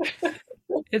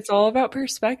 It's all about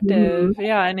perspective.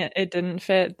 Yeah. And it didn't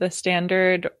fit the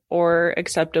standard or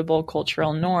acceptable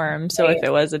cultural norm. So if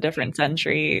it was a different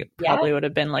century, probably would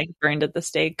have been like burned at the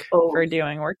stake for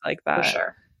doing work like that. For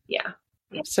sure. Yeah.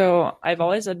 So I've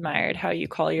always admired how you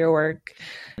call your work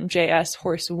JS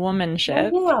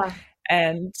horsewomanship.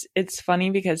 And it's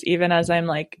funny because even as I'm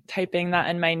like typing that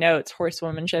in my notes,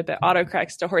 horsewomanship, it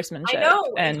autocorrects to horsemanship. I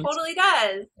know, and it totally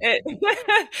does.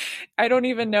 I don't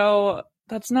even know.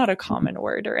 That's not a common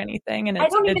word or anything. And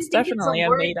it's definitely a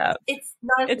made up. It's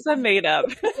not. It's a made up.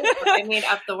 I made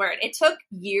up the word. It took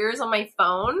years on my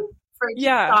phone for it to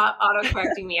stop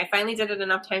autocorrecting me. I finally did it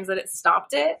enough times that it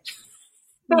stopped it.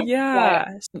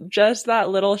 Yeah. Just that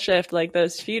little shift, like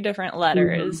those few different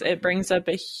letters, it brings up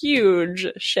a huge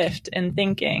shift in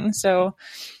thinking. So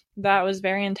that was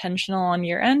very intentional on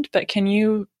your end, but can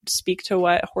you speak to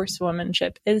what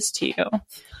horsewomanship is to you?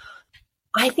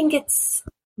 I think it's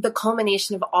the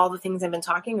culmination of all the things I've been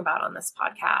talking about on this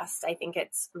podcast. I think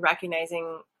it's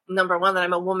recognizing, number one, that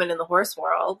I'm a woman in the horse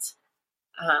world.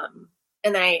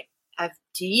 And I have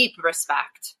deep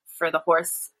respect for the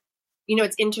horse. You know,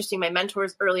 it's interesting. My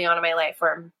mentors early on in my life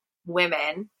were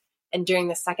women. And during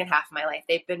the second half of my life,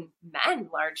 they've been men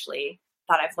largely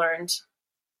that I've learned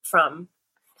from.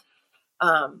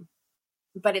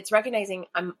 But it's recognizing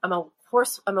I'm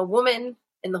a woman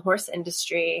in the horse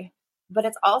industry, but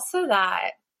it's also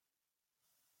that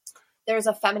there's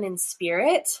a feminine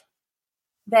spirit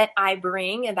that I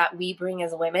bring and that we bring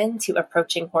as women to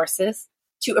approaching horses,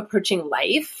 to approaching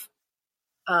life.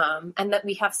 And that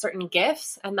we have certain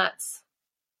gifts, and that's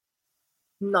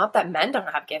not that men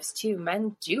don't have gifts too.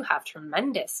 Men do have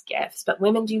tremendous gifts, but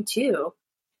women do too.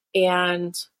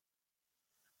 And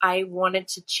I wanted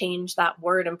to change that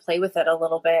word and play with it a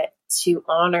little bit to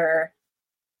honor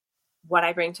what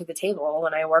I bring to the table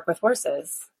when I work with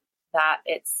horses, that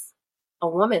it's a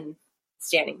woman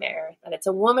standing there, that it's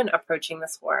a woman approaching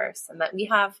this horse, and that we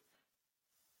have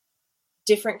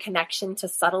different connection to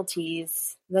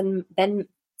subtleties than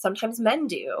sometimes men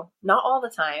do. Not all the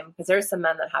time, because there's some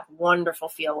men that have wonderful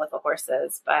feel with the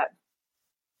horses, but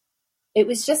it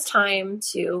was just time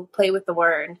to play with the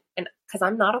word. And because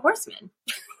I'm not a horseman,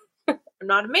 I'm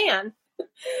not a man.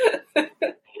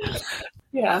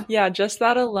 Yeah, just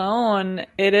that alone,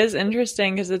 it is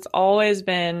interesting because it's always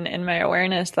been in my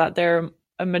awareness that there are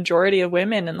a majority of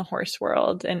women in the horse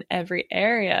world in every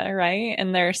area, right?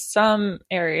 And there's some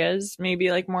areas,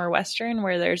 maybe like more Western,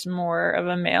 where there's more of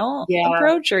a male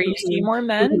approach, or you see more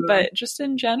men, but just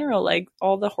in general, like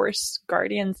all the horse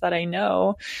guardians that I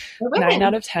know, 9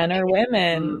 out of 10 are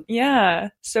women. Yeah.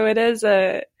 So it's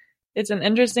an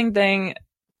interesting thing,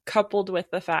 coupled with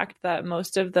the fact that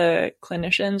most of the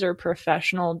clinicians or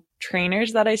professional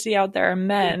trainers that I see out there are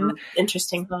men.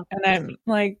 Interesting. And I'm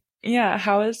like, yeah,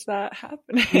 how is that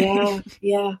happening?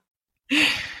 Yeah.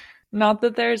 Not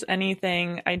that there's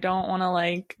anything, I don't want to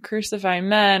like crucify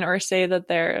men or say that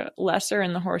they're lesser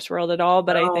in the horse world at all,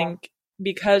 but I think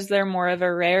because they're more of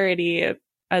a rarity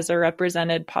as a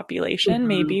represented population,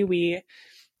 maybe we,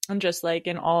 and just like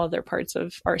in all other parts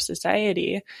of our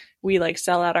society, we like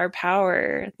sell out our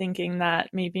power thinking that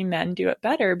maybe men do it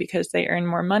better because they earn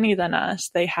more money than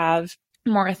us. They have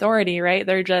more authority, right?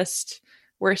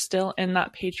 We're still in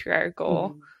that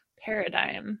patriarchal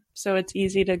paradigm. So it's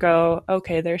easy to go,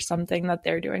 okay, there's something that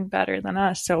they're doing better than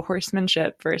us. So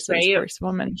horsemanship versus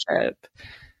horsewomanship.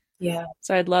 Yeah.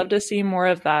 So I'd love to see more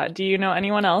of that. Do you know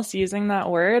anyone else using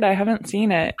that word? I haven't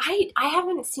seen it. I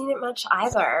haven't seen it much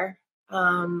either.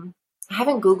 I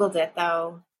haven't Googled it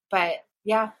though, but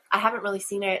yeah, I haven't really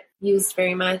seen it used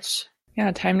very much.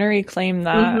 Yeah. Time to reclaim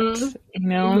that, you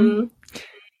know?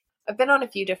 I've been on a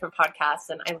few different podcasts,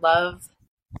 and I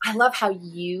love how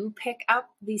you pick up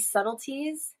these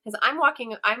subtleties, because I'm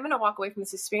going to walk away from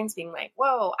this experience being like,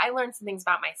 whoa, I learned some things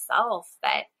about myself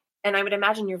and I would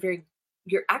imagine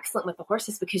you're excellent with the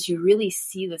horses because you really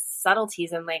see the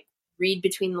subtleties and like read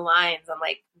between the lines and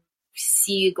like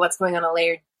see what's going on a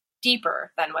layer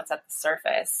deeper than what's at the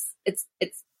surface. It's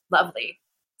lovely.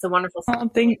 It's a wonderful skill.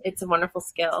 It's a wonderful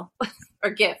skill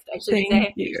or gift, I should say.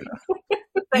 Thank you.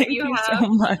 Thank you so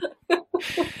much.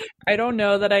 I don't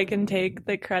know that I can take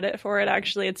the credit for it.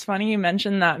 Actually, it's funny you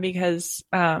mentioned that because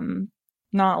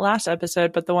not last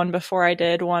episode, but the one before, I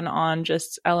did one on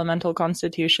just elemental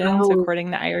constitutions Oh,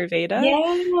 according to Ayurveda.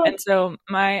 yeah. And so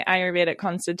my Ayurvedic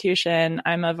constitution,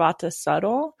 I'm a Vata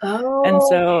subtle. And Oh,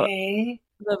 so okay.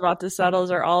 the Vata subtles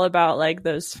are all about like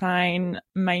those fine,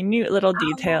 minute little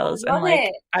Oh, details. I And love like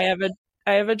it.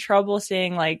 I have a trouble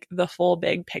seeing like the full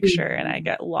big picture, and I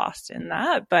get lost in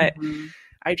that. But Mhm.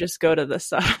 I just go to the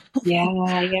subtle.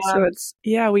 Yeah, yeah. So it's,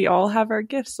 yeah, we all have our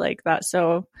gifts like that.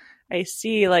 So I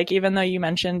see, like, even though you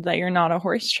mentioned that you're not a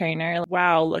horse trainer,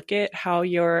 wow, look at how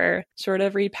you're sort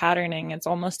of repatterning. It's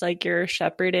almost like you're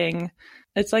shepherding.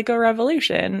 It's like a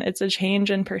revolution. It's a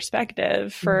change in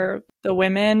perspective for the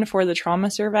women, for the trauma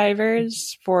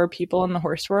survivors, for people in the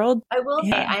horse world. I will say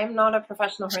Yeah. I am not a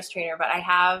professional horse trainer, but I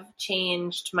have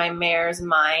changed my mare's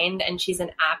mind, and she's a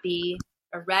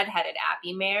redheaded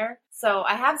appy mare. So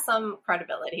I have some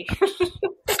credibility.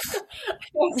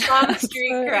 Some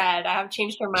street cred. I have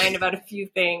changed her mind about a few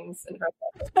things in her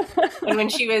life. And when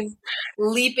she was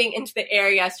leaping into the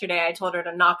air yesterday, I told her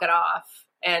to knock it off,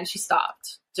 and she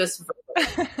stopped just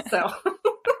verbally. So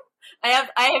I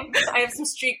have some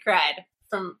street cred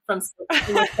from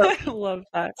I love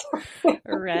that.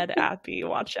 Red appy,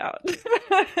 watch out.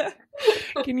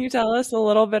 Can you tell us a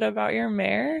little bit about your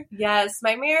mare? Yes,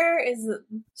 my mare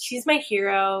she's my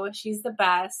hero. She's the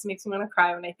best. Makes me want to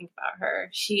cry when I think about her.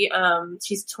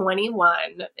 She's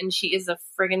 21 and she is a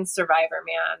friggin' survivor,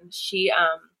 man.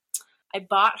 I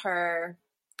bought her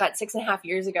about 6.5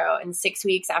 years ago, and 6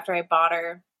 weeks after I bought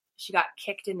her, she got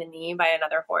kicked in the knee by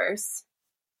another horse,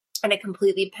 and it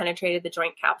completely penetrated the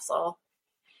joint capsule.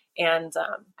 And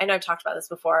I know I've talked about this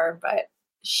before, but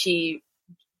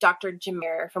Dr.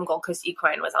 Jameer from Gold Coast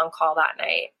Equine was on call that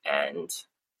night, and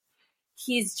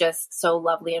he's just so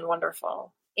lovely and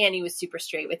wonderful. And he was super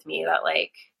straight with me that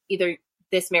like either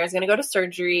this mare is going to go to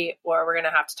surgery or we're going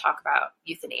to have to talk about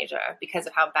euthanasia because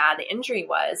of how bad the injury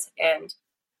was. And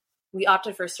we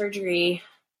opted for surgery.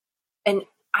 And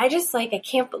I just like, I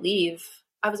can't believe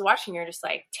I was watching her just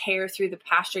like tear through the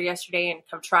pasture yesterday and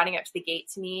come trotting up to the gate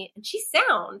to me, and she's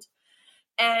sound.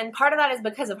 And part of that is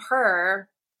because of her.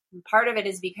 And part of it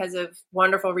is because of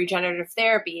wonderful regenerative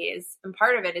therapies. And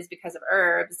part of it is because of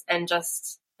herbs and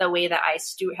just the way that I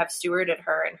have stewarded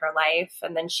her in her life.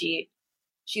 And then she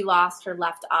lost her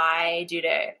left eye due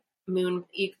to moon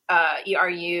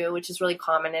ERU, which is really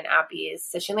common in appies.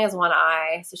 So she only has one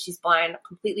eye. So she's blind,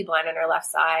 completely blind on her left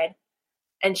side.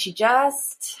 And she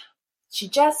just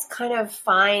kind of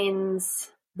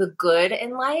finds the good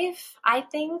in life, I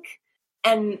think.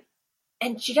 And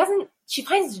she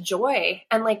finds joy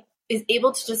and like is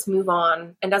able to just move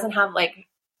on and doesn't have like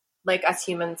us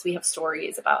humans, we have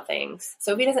stories about things.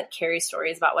 Sophie doesn't carry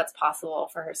stories about what's possible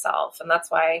for herself. And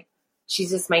that's why she's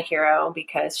just my hero,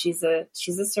 because she's a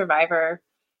survivor,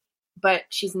 but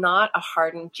she's not a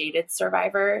hardened, jaded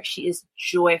survivor. She is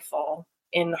joyful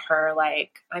in her,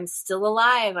 like, I'm still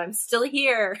alive, I'm still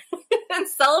here, and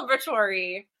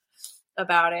celebratory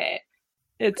about it.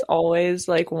 It's always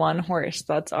like one horse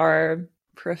that's our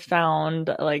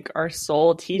profound, like our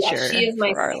soul teacher. Yeah, she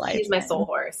is my soul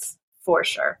horse for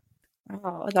sure.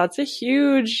 Oh, that's a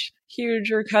huge,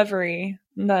 huge recovery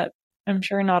that I'm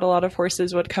sure not a lot of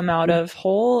horses would come out of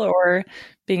whole or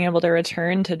being able to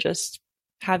return to just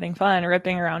having fun,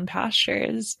 ripping around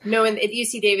pastures. No, and at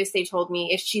UC Davis, they told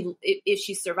me if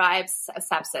she survives a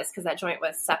sepsis, because that joint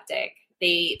was septic,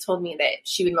 they told me that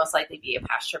she would most likely be a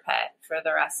pasture pet for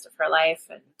the rest of her life.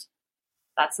 And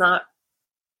that's not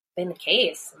been the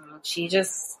case. I mean,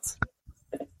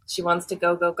 she wants to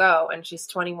go, go, go. And she's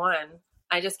 21.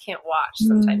 I just can't watch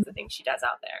sometimes the things she does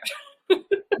out there.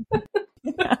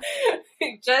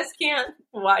 I just can't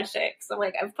watch it. So I'm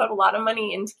like, I've put a lot of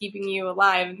money into keeping you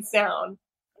alive and sound.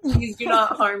 Please do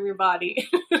not harm your body.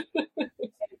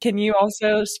 Can you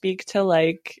also speak to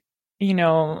like, you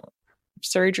know,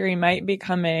 surgery might be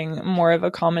becoming more of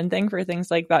a common thing for things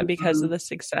like that because of the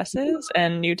successes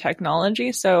and new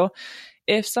technology? So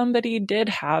if somebody did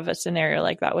have a scenario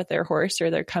like that with their horse,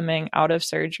 or they're coming out of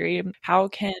surgery, how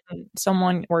can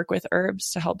someone work with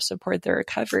herbs to help support their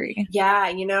recovery?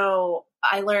 Yeah,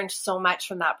 I learned so much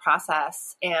from that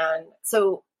process. And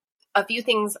so a few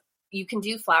things, you can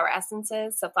do flower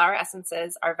essences. So flower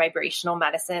essences are vibrational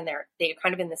medicine. They're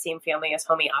kind of in the same family as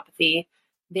homeopathy.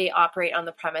 They operate on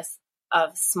the premise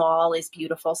of small is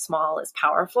beautiful, small is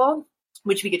powerful,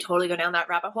 which we could totally go down that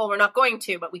rabbit hole. We're not going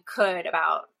to, but we could,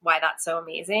 about why that's so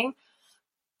amazing.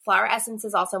 Flower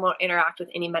essences also won't interact with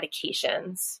any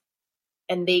medications,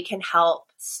 and they can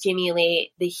help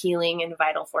stimulate the healing and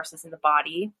vital forces in the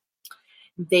body.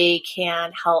 They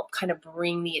can help kind of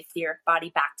bring the etheric body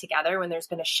back together when there's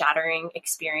been a shattering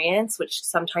experience, which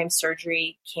sometimes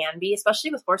surgery can be,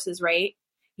 especially with horses, right?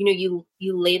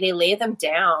 They lay them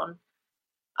down.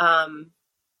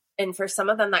 And for some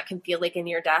of them, that can feel like a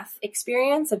near-death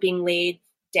experience of being laid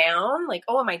down, like,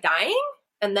 oh, am I dying?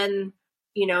 And then,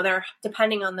 they're,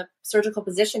 depending on the surgical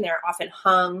position, they're often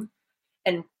hung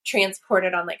and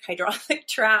transported on like hydraulic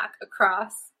track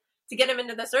across to get them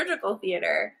into the surgical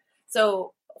theater.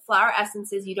 So flower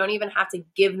essences, you don't even have to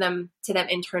give them to them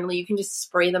internally. You can just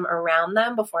spray them around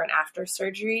them before and after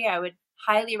surgery. I would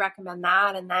highly recommend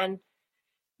that. And then,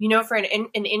 for an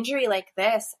injury like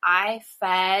this, I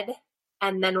fed,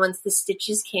 and then once the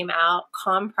stitches came out,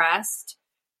 compressed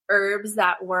herbs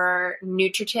that were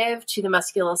nutritive to the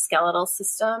musculoskeletal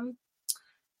system.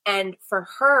 And for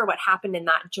her, what happened in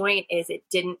that joint is it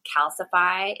didn't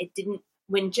calcify.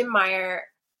 When Jim Meyer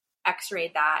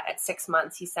x-rayed that at 6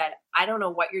 months, he said, I don't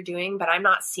know what you're doing, but I'm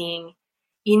not seeing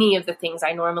any of the things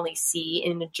I normally see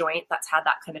in a joint that's had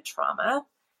that kind of trauma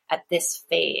at this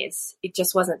phase. It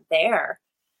just wasn't there.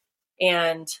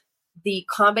 And the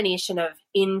combination of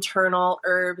internal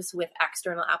herbs with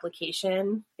external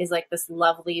application is like this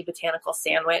lovely botanical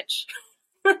sandwich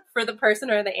for the person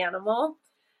or the animal.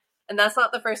 And that's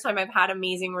not the first time I've had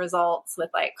amazing results with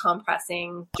like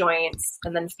compressing joints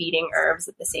and then feeding herbs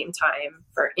at the same time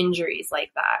for injuries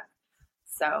like that.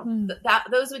 So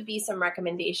those would be some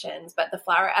recommendations. But the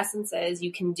flower essences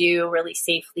you can do really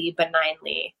safely,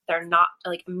 benignly. They're not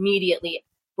like immediately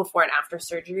before and after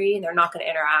surgery. They're not going to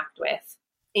interact with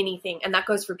anything. And that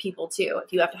goes for people too.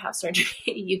 If you have to have surgery,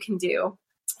 you can do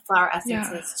flower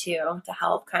essences too to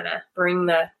help kind of bring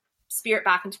the spirit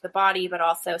back into the body, but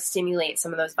also stimulate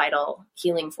some of those vital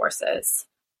healing forces.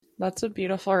 That's a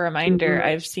beautiful reminder.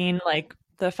 I've seen like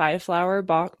the 5-flower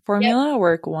Bach formula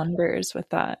work wonders with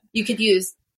that. You could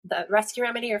use the Rescue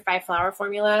Remedy or 5-flower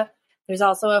formula. There's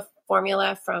also a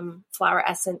formula from Flower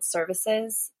Essence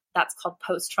Services that's called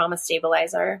Post-Trauma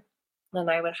Stabilizer. And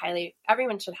I would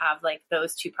everyone should have like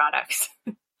those 2 products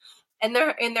and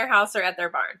they're in their house or at their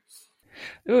barn.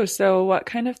 Ooh, so what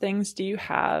kind of things do you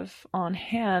have on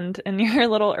hand in your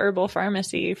little herbal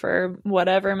pharmacy for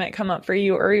whatever might come up for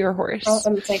you or your horse?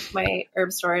 It's like my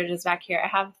herb storage is back here. I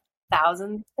have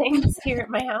thousands of things here at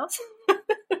my house.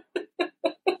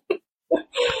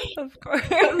 Of course.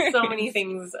 I have so many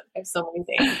things.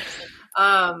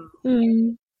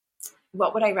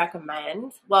 What would I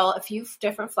recommend? Well, a few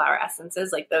different flower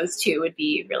essences, like those 2 would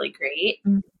be really great.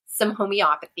 Some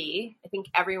homeopathy. I think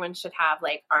everyone should have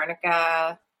like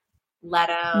arnica,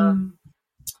 ledum,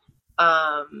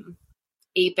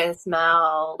 apis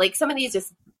mel, like some of these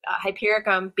just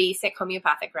hypericum, basic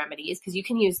homeopathic remedies, because you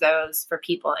can use those for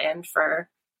people and for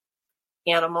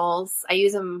animals. I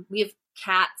use them. We have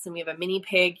cats and we have a mini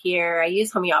pig here. I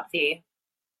use homeopathy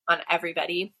on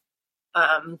everybody.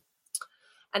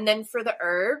 And then for the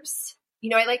herbs,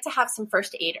 I like to have some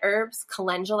first aid herbs.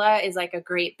 Calendula is like a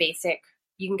great basic.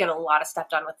 You can get a lot of stuff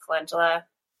done with calendula.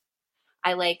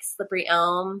 I like slippery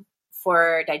elm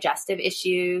for digestive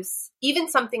issues. Even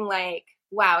something like,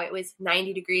 wow, it was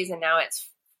 90 degrees and now it's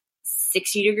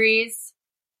 60 degrees.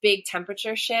 Big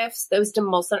temperature shifts. Those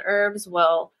demulcent herbs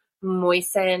will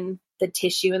moisten the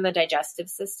tissue in the digestive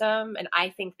system. And I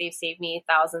think they've saved me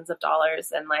thousands of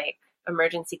dollars in like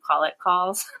emergency colic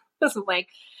calls. I'm like,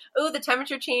 oh, the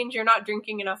temperature change. You're not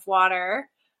drinking enough water.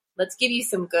 Let's give you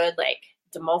some good like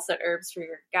demulcent herbs for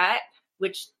your gut,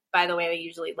 which by the way, I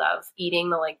usually love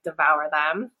eating. They'll like devour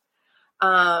them.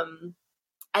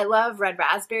 I love red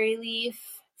raspberry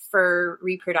leaf for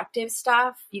reproductive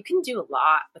stuff. You can do a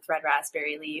lot with red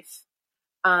raspberry leaf.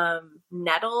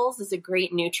 Nettles is a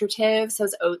great nutritive. So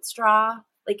is oat straw.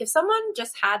 Like if someone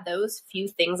just had those few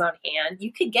things on hand,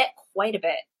 you could get quite a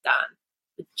bit done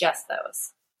with just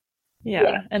those.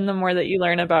 Yeah. And the more that you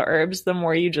learn about herbs, the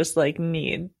more you just like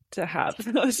need to have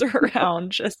those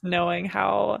around, just knowing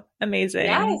how amazing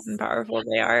and powerful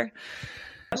they are.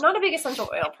 I'm not a big essential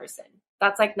oil person.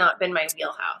 That's like not been my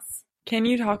wheelhouse. Can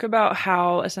you talk about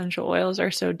how essential oils are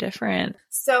so different?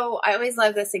 So I always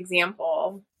love this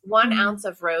example. 1 ounce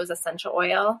of rose essential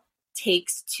oil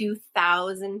takes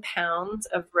 2,000 pounds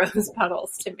of rose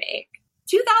petals to make.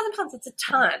 2,000 pounds, it's a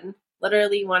ton,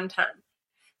 literally 1 ton.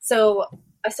 So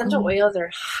essential oils are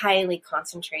highly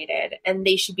concentrated and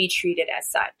they should be treated as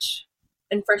such.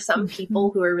 And for some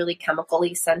people who are really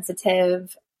chemically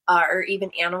sensitive, or even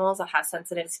animals that have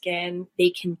sensitive skin, they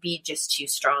can be just too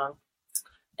strong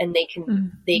and they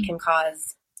can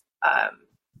cause,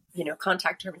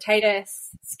 contact dermatitis,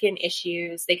 skin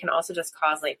issues. They can also just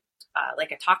cause like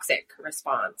a toxic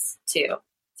response too.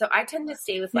 So I tend to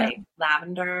stay with like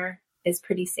lavender, is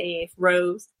pretty safe.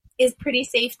 Rose is pretty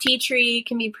safe. Tea tree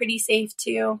can be pretty safe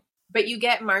too. But you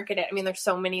get marketed. I mean, there's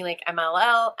so many like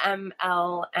MLMs,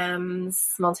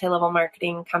 multi-level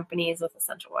marketing companies with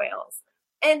essential oils.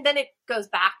 And then it goes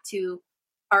back to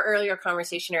our earlier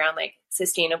conversation around like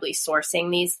sustainably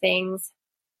sourcing these things.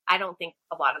 I don't think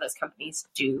a lot of those companies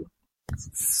do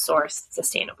source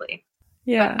sustainably.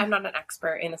 Yeah. But I'm not an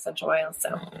expert in essential oils,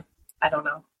 so I don't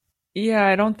know. Yeah,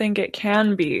 I don't think it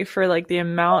can be for like the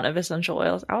amount of essential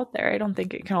oils out there. I don't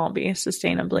think it can all be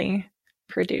sustainably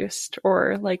produced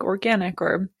or like organic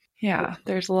or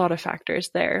there's a lot of factors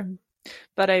there.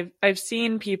 But I've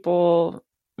seen people,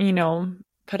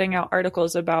 putting out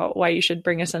articles about why you should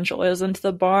bring essential oils into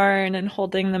the barn and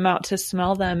holding them out to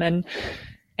smell them. And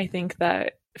I think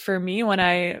that for me, when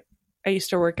I used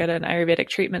to work at an Ayurvedic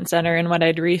treatment center, and when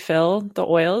I'd refill the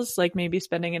oils, like maybe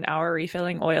spending an hour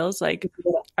refilling oils, like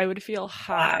I would feel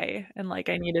high and like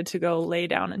I needed to go lay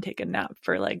down and take a nap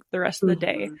for like the rest of the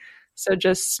day. So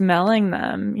just smelling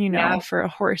them, for a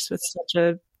horse with such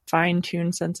a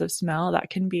fine-tuned sense of smell, that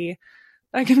can be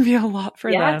a lot for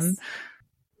them.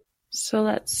 So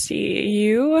let's see.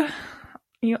 You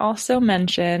also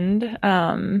mentioned,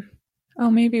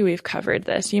 maybe we've covered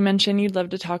this. You mentioned you'd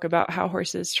love to talk about how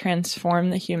horses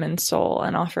transform the human soul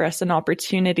and offer us an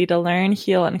opportunity to learn,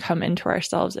 heal, and come into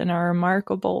ourselves in a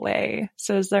remarkable way.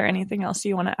 So is there anything else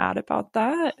you want to add about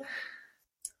that?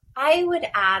 I would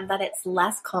add that it's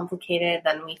less complicated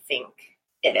than we think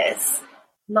it is.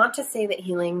 Not to say that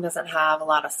healing doesn't have a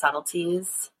lot of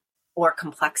subtleties or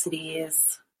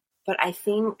complexities, but I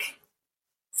think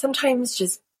sometimes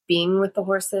just being with the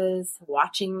horses,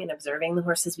 watching and observing the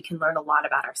horses, we can learn a lot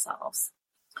about ourselves.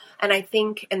 And I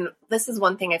think, and this is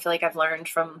one thing I feel like I've learned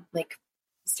from like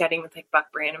studying with like Buck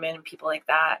Brannaman and people like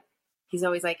that. He's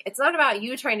always like, it's not about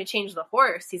you trying to change the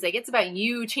horse. He's like, it's about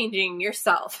you changing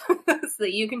yourself so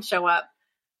that you can show up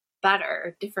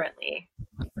better, differently,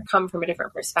 come from a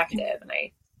different perspective. And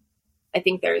I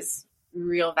think there's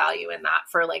real value in that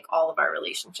for like all of our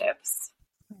relationships.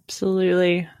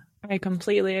 Absolutely. I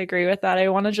completely agree with that. I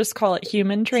want to just call it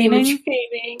human training. Human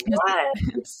training. What?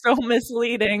 It's so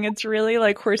misleading. It's really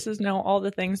like horses know all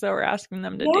the things that we're asking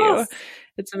them to do.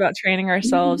 It's about training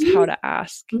ourselves how to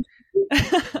ask.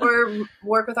 Or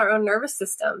work with our own nervous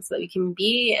system so that we can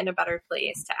be in a better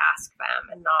place to ask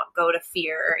them and not go to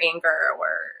fear or anger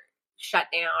or shut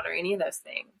down or any of those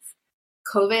things.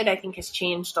 COVID, I think, has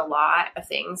changed a lot of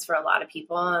things for a lot of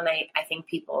people. And I think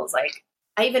people's like,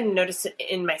 I even noticed it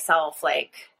in myself,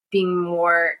 like being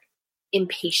more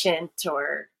impatient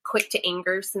or quick to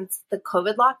anger since the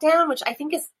COVID lockdown, which I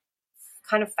think is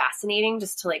kind of fascinating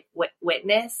just to like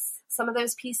witness some of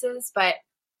those pieces.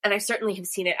 And I certainly have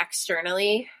seen it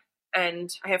externally.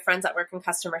 And I have friends that work in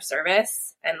customer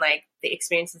service and like the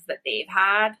experiences that they've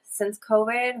had since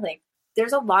COVID, like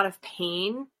there's a lot of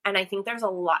pain. And I think there's a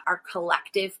lot, our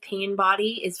collective pain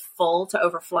body is full to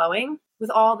overflowing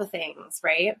with all the things,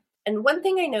 right? And one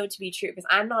thing I know to be true, because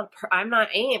I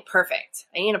ain't perfect.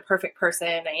 I ain't a perfect person.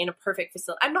 I ain't a perfect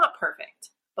facility. I'm not perfect.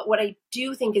 But what I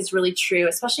do think is really true,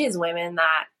 especially as women,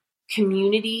 that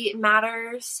community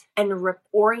matters and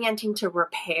orienting to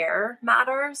repair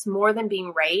matters more than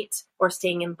being right or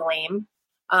staying in blame.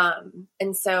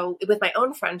 And so with my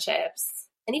own friendships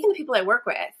and even the people I work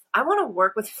with, I want to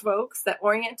work with folks that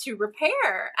orient to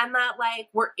repair and that like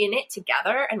we're in it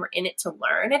together and we're in it to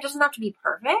learn. It doesn't have to be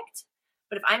perfect.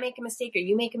 But if I make a mistake or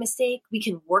you make a mistake, we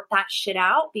can work that shit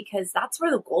out because that's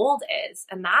where the gold is.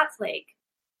 And that's like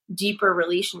deeper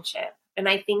relationship. And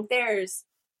I think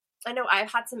I know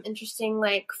I've had some interesting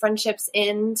like friendships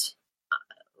end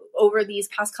over these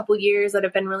past couple years that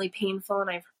have been really painful.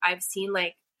 And I've seen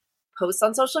like posts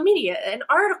on social media and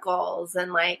articles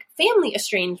and like family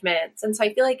estrangements. And so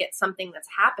I feel like it's something that's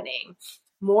happening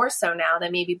more so now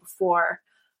than maybe before.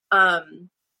 And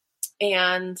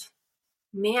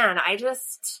man, I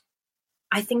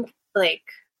think like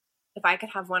if I could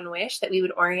have one wish that we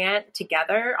would orient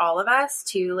together, all of us,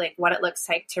 to like what it looks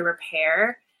like to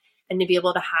repair and to be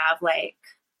able to have like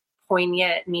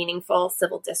poignant, meaningful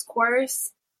civil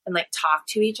discourse and like talk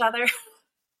to each other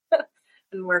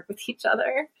and work with each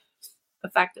other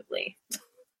effectively.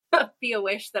 Be a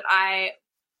wish that I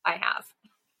have.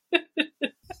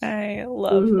 I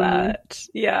love that.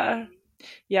 Yeah.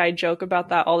 Yeah, I joke about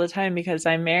that all the time because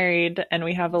I'm married and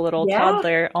we have a little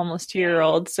toddler, almost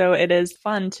 2-year-old. So it is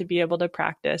fun to be able to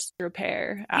practice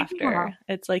repair after. Yeah.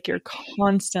 It's like you're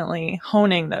constantly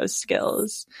honing those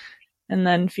skills and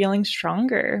then feeling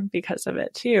stronger because of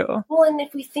it too. Well, and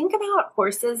if we think about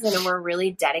horses and we're really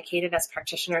dedicated as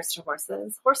practitioners to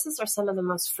horses, horses are some of the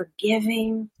most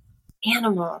forgiving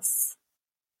animals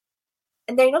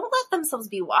and they don't let themselves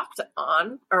be walked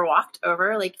on or walked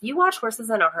over. Like, you watch horses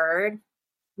in a herd,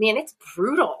 man, it's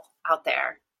brutal out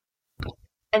there.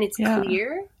 And it's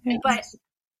clear. Yes. But,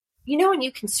 when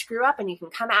you can screw up and you can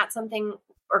come at something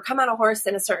or come at a horse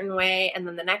in a certain way, and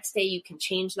then the next day you can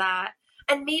change that.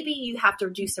 And maybe you have to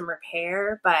do some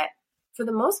repair, but for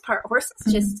the most part, horses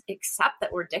just accept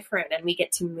that we're different and we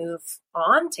get to move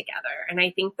on together. And I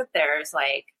think that there's,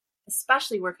 like,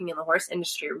 especially working in the horse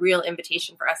industry, a real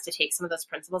invitation for us to take some of those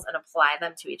principles and apply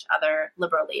them to each other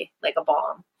liberally, like a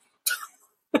balm.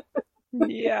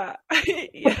 Yeah.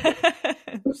 Yes.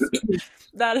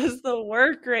 That is the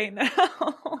work right now.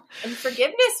 And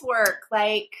forgiveness work.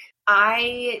 Like,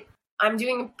 I'm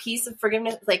doing a piece of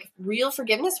forgiveness, like real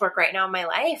forgiveness work right now in my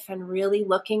life, and really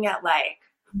looking at, like,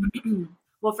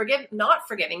 well, not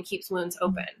forgiving keeps wounds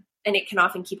open, and it can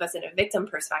often keep us in a victim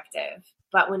perspective.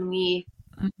 But when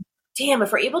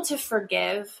if we're able to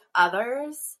forgive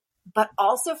others, but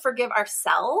also forgive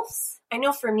ourselves, I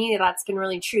know for me, that's been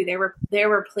really true. There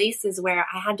were places where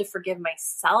I had to forgive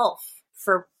myself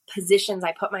for positions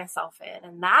I put myself in.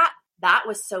 And that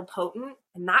was so potent.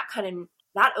 And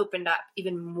that opened up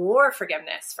even more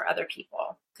forgiveness for other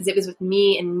people, because it was with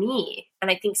me and me.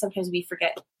 And I think sometimes we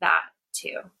forget that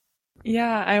too.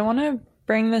 Yeah. I want to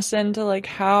bring this into, like,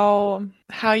 how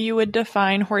you would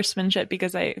define horsemanship,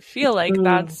 because I feel like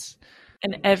that's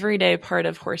an everyday part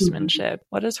of horsemanship.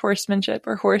 What is horsemanship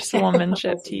or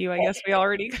horsewomanship to you? I guess we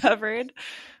already covered.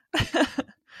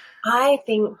 I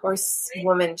think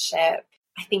horsewomanship,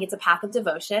 I think it's a path of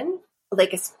devotion.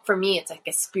 Like, for me, it's like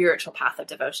a spiritual path of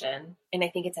devotion. And I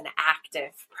think it's an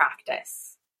active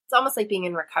practice. It's almost like being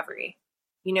in recovery.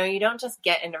 You don't just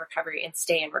get into recovery and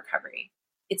stay in recovery.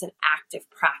 It's an active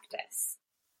practice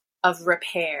of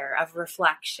repair, of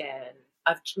reflection,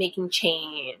 of making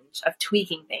change, of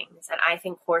tweaking things. And I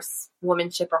think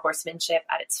horsewomanship or horsemanship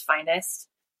at its finest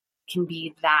can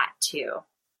be that too.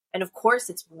 And of course,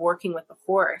 it's working with the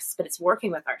horse, but it's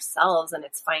working with ourselves, and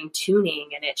it's fine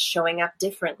tuning, and it's showing up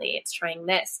differently. It's trying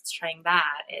this, it's trying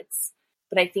that.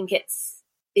 But I think it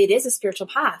is a spiritual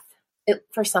path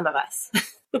for some of us.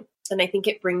 And I think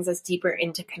it brings us deeper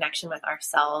into connection with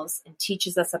ourselves and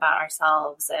teaches us about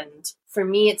ourselves. And for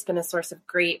me, it's been a source of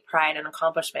great pride and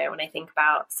accomplishment when I think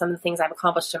about some of the things I've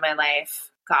accomplished in my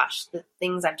life. Gosh, the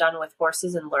things I've done with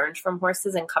horses and learned from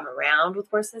horses and come around with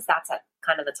horses, that's at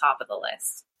kind of the top of the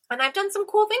list. And I've done some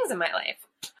cool things in my life.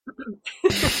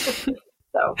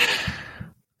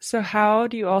 So how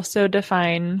do you also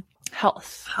define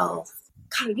health? Health.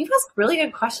 God, you've asked really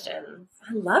good questions.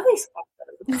 I love these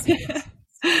questions.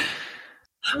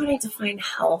 How would I define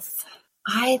health?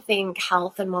 I think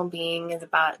health and well-being is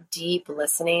about deep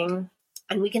listening.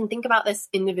 And we can think about this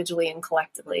individually and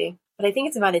collectively, but I think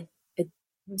it's about a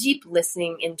deep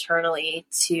listening internally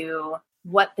to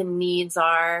what the needs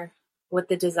are, what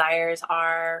the desires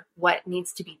are, what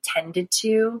needs to be tended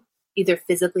to, either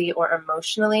physically or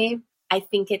emotionally. I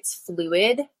think it's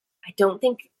fluid. I don't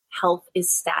think health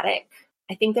is static.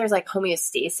 I think there's like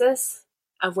homeostasis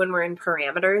of when we're in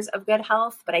parameters of good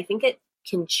health, but I think it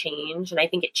can change, and I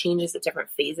think it changes at different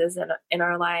phases in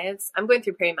our lives. I'm going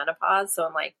through perimenopause, so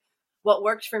I'm like, what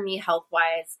worked for me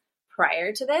health-wise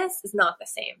prior to this is not the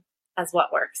same as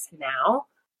what works now.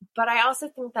 But I also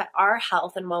think that our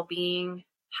health and well-being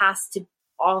has to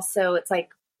also, it's like,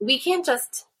 we can't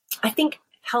just, I think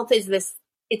health is this,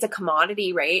 it's a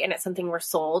commodity, right? And it's something we're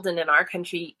sold. And in our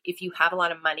country, if you have a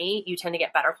lot of money, you tend to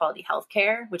get better quality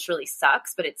healthcare, which really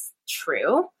sucks, but it's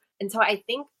true. And so I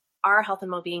think our health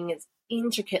and well-being is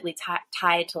intricately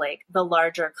tied to like the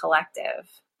larger collective.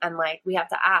 And like, we have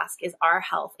to ask, is our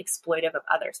health exploitive of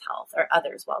others' health or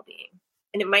others' well-being?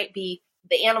 And it might be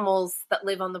the animals that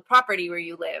live on the property where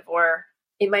you live, or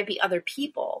it might be other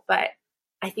people. But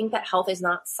I think that health is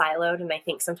not siloed. And I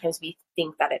think sometimes we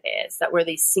think that it is, that we're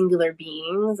these singular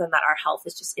beings and that our health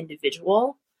is just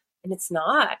individual. And it's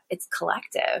not, it's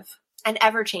collective and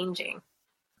ever changing.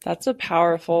 That's a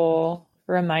powerful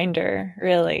reminder,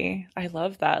 really. I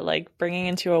love that. Like bringing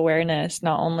into awareness,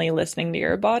 not only listening to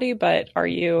your body, but are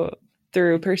you,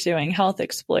 through pursuing health,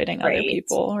 exploiting other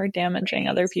people or damaging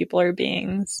other people or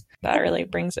beings? That really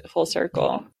brings it full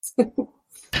circle.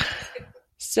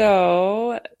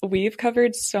 So we've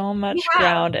covered so much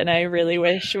ground, and I really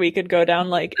wish we could go down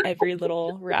like every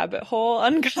little rabbit hole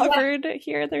uncovered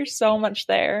here. There's so much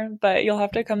there, but you'll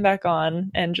have to come back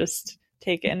on and just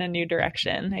take it in a new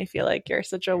direction. I feel like you're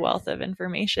such a wealth of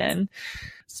information.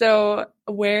 So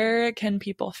where can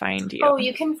people find you? Oh,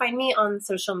 you can find me on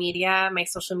social media. My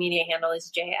social media handle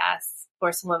is JS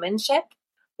Horsewomanship,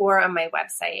 or on my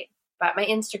website. But my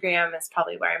Instagram is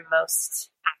probably where I'm most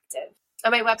active.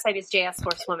 And my website is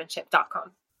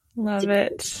jshorsewomanship.com. Love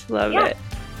it. Love Yeah. it.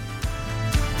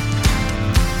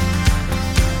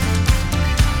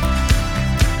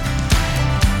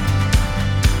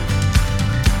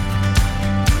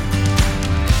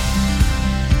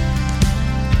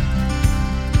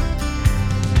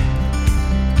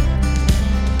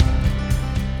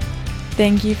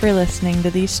 Thank you for listening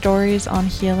to these stories on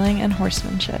healing and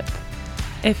horsemanship.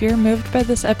 If you're moved by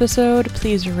this episode,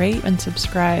 please rate and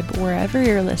subscribe wherever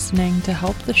you're listening to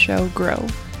help the show grow.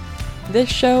 This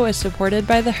show is supported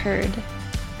by The Herd.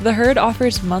 The Herd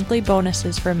offers monthly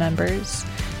bonuses for members,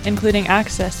 including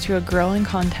access to a growing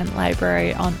content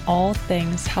library on all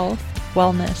things health,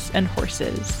 wellness, and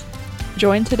horses.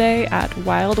 Join today at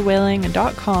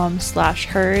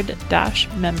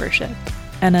wildwilling.com/herd-membership.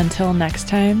 And until next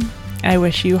time, I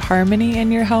wish you harmony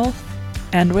in your health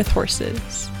and with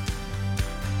horses.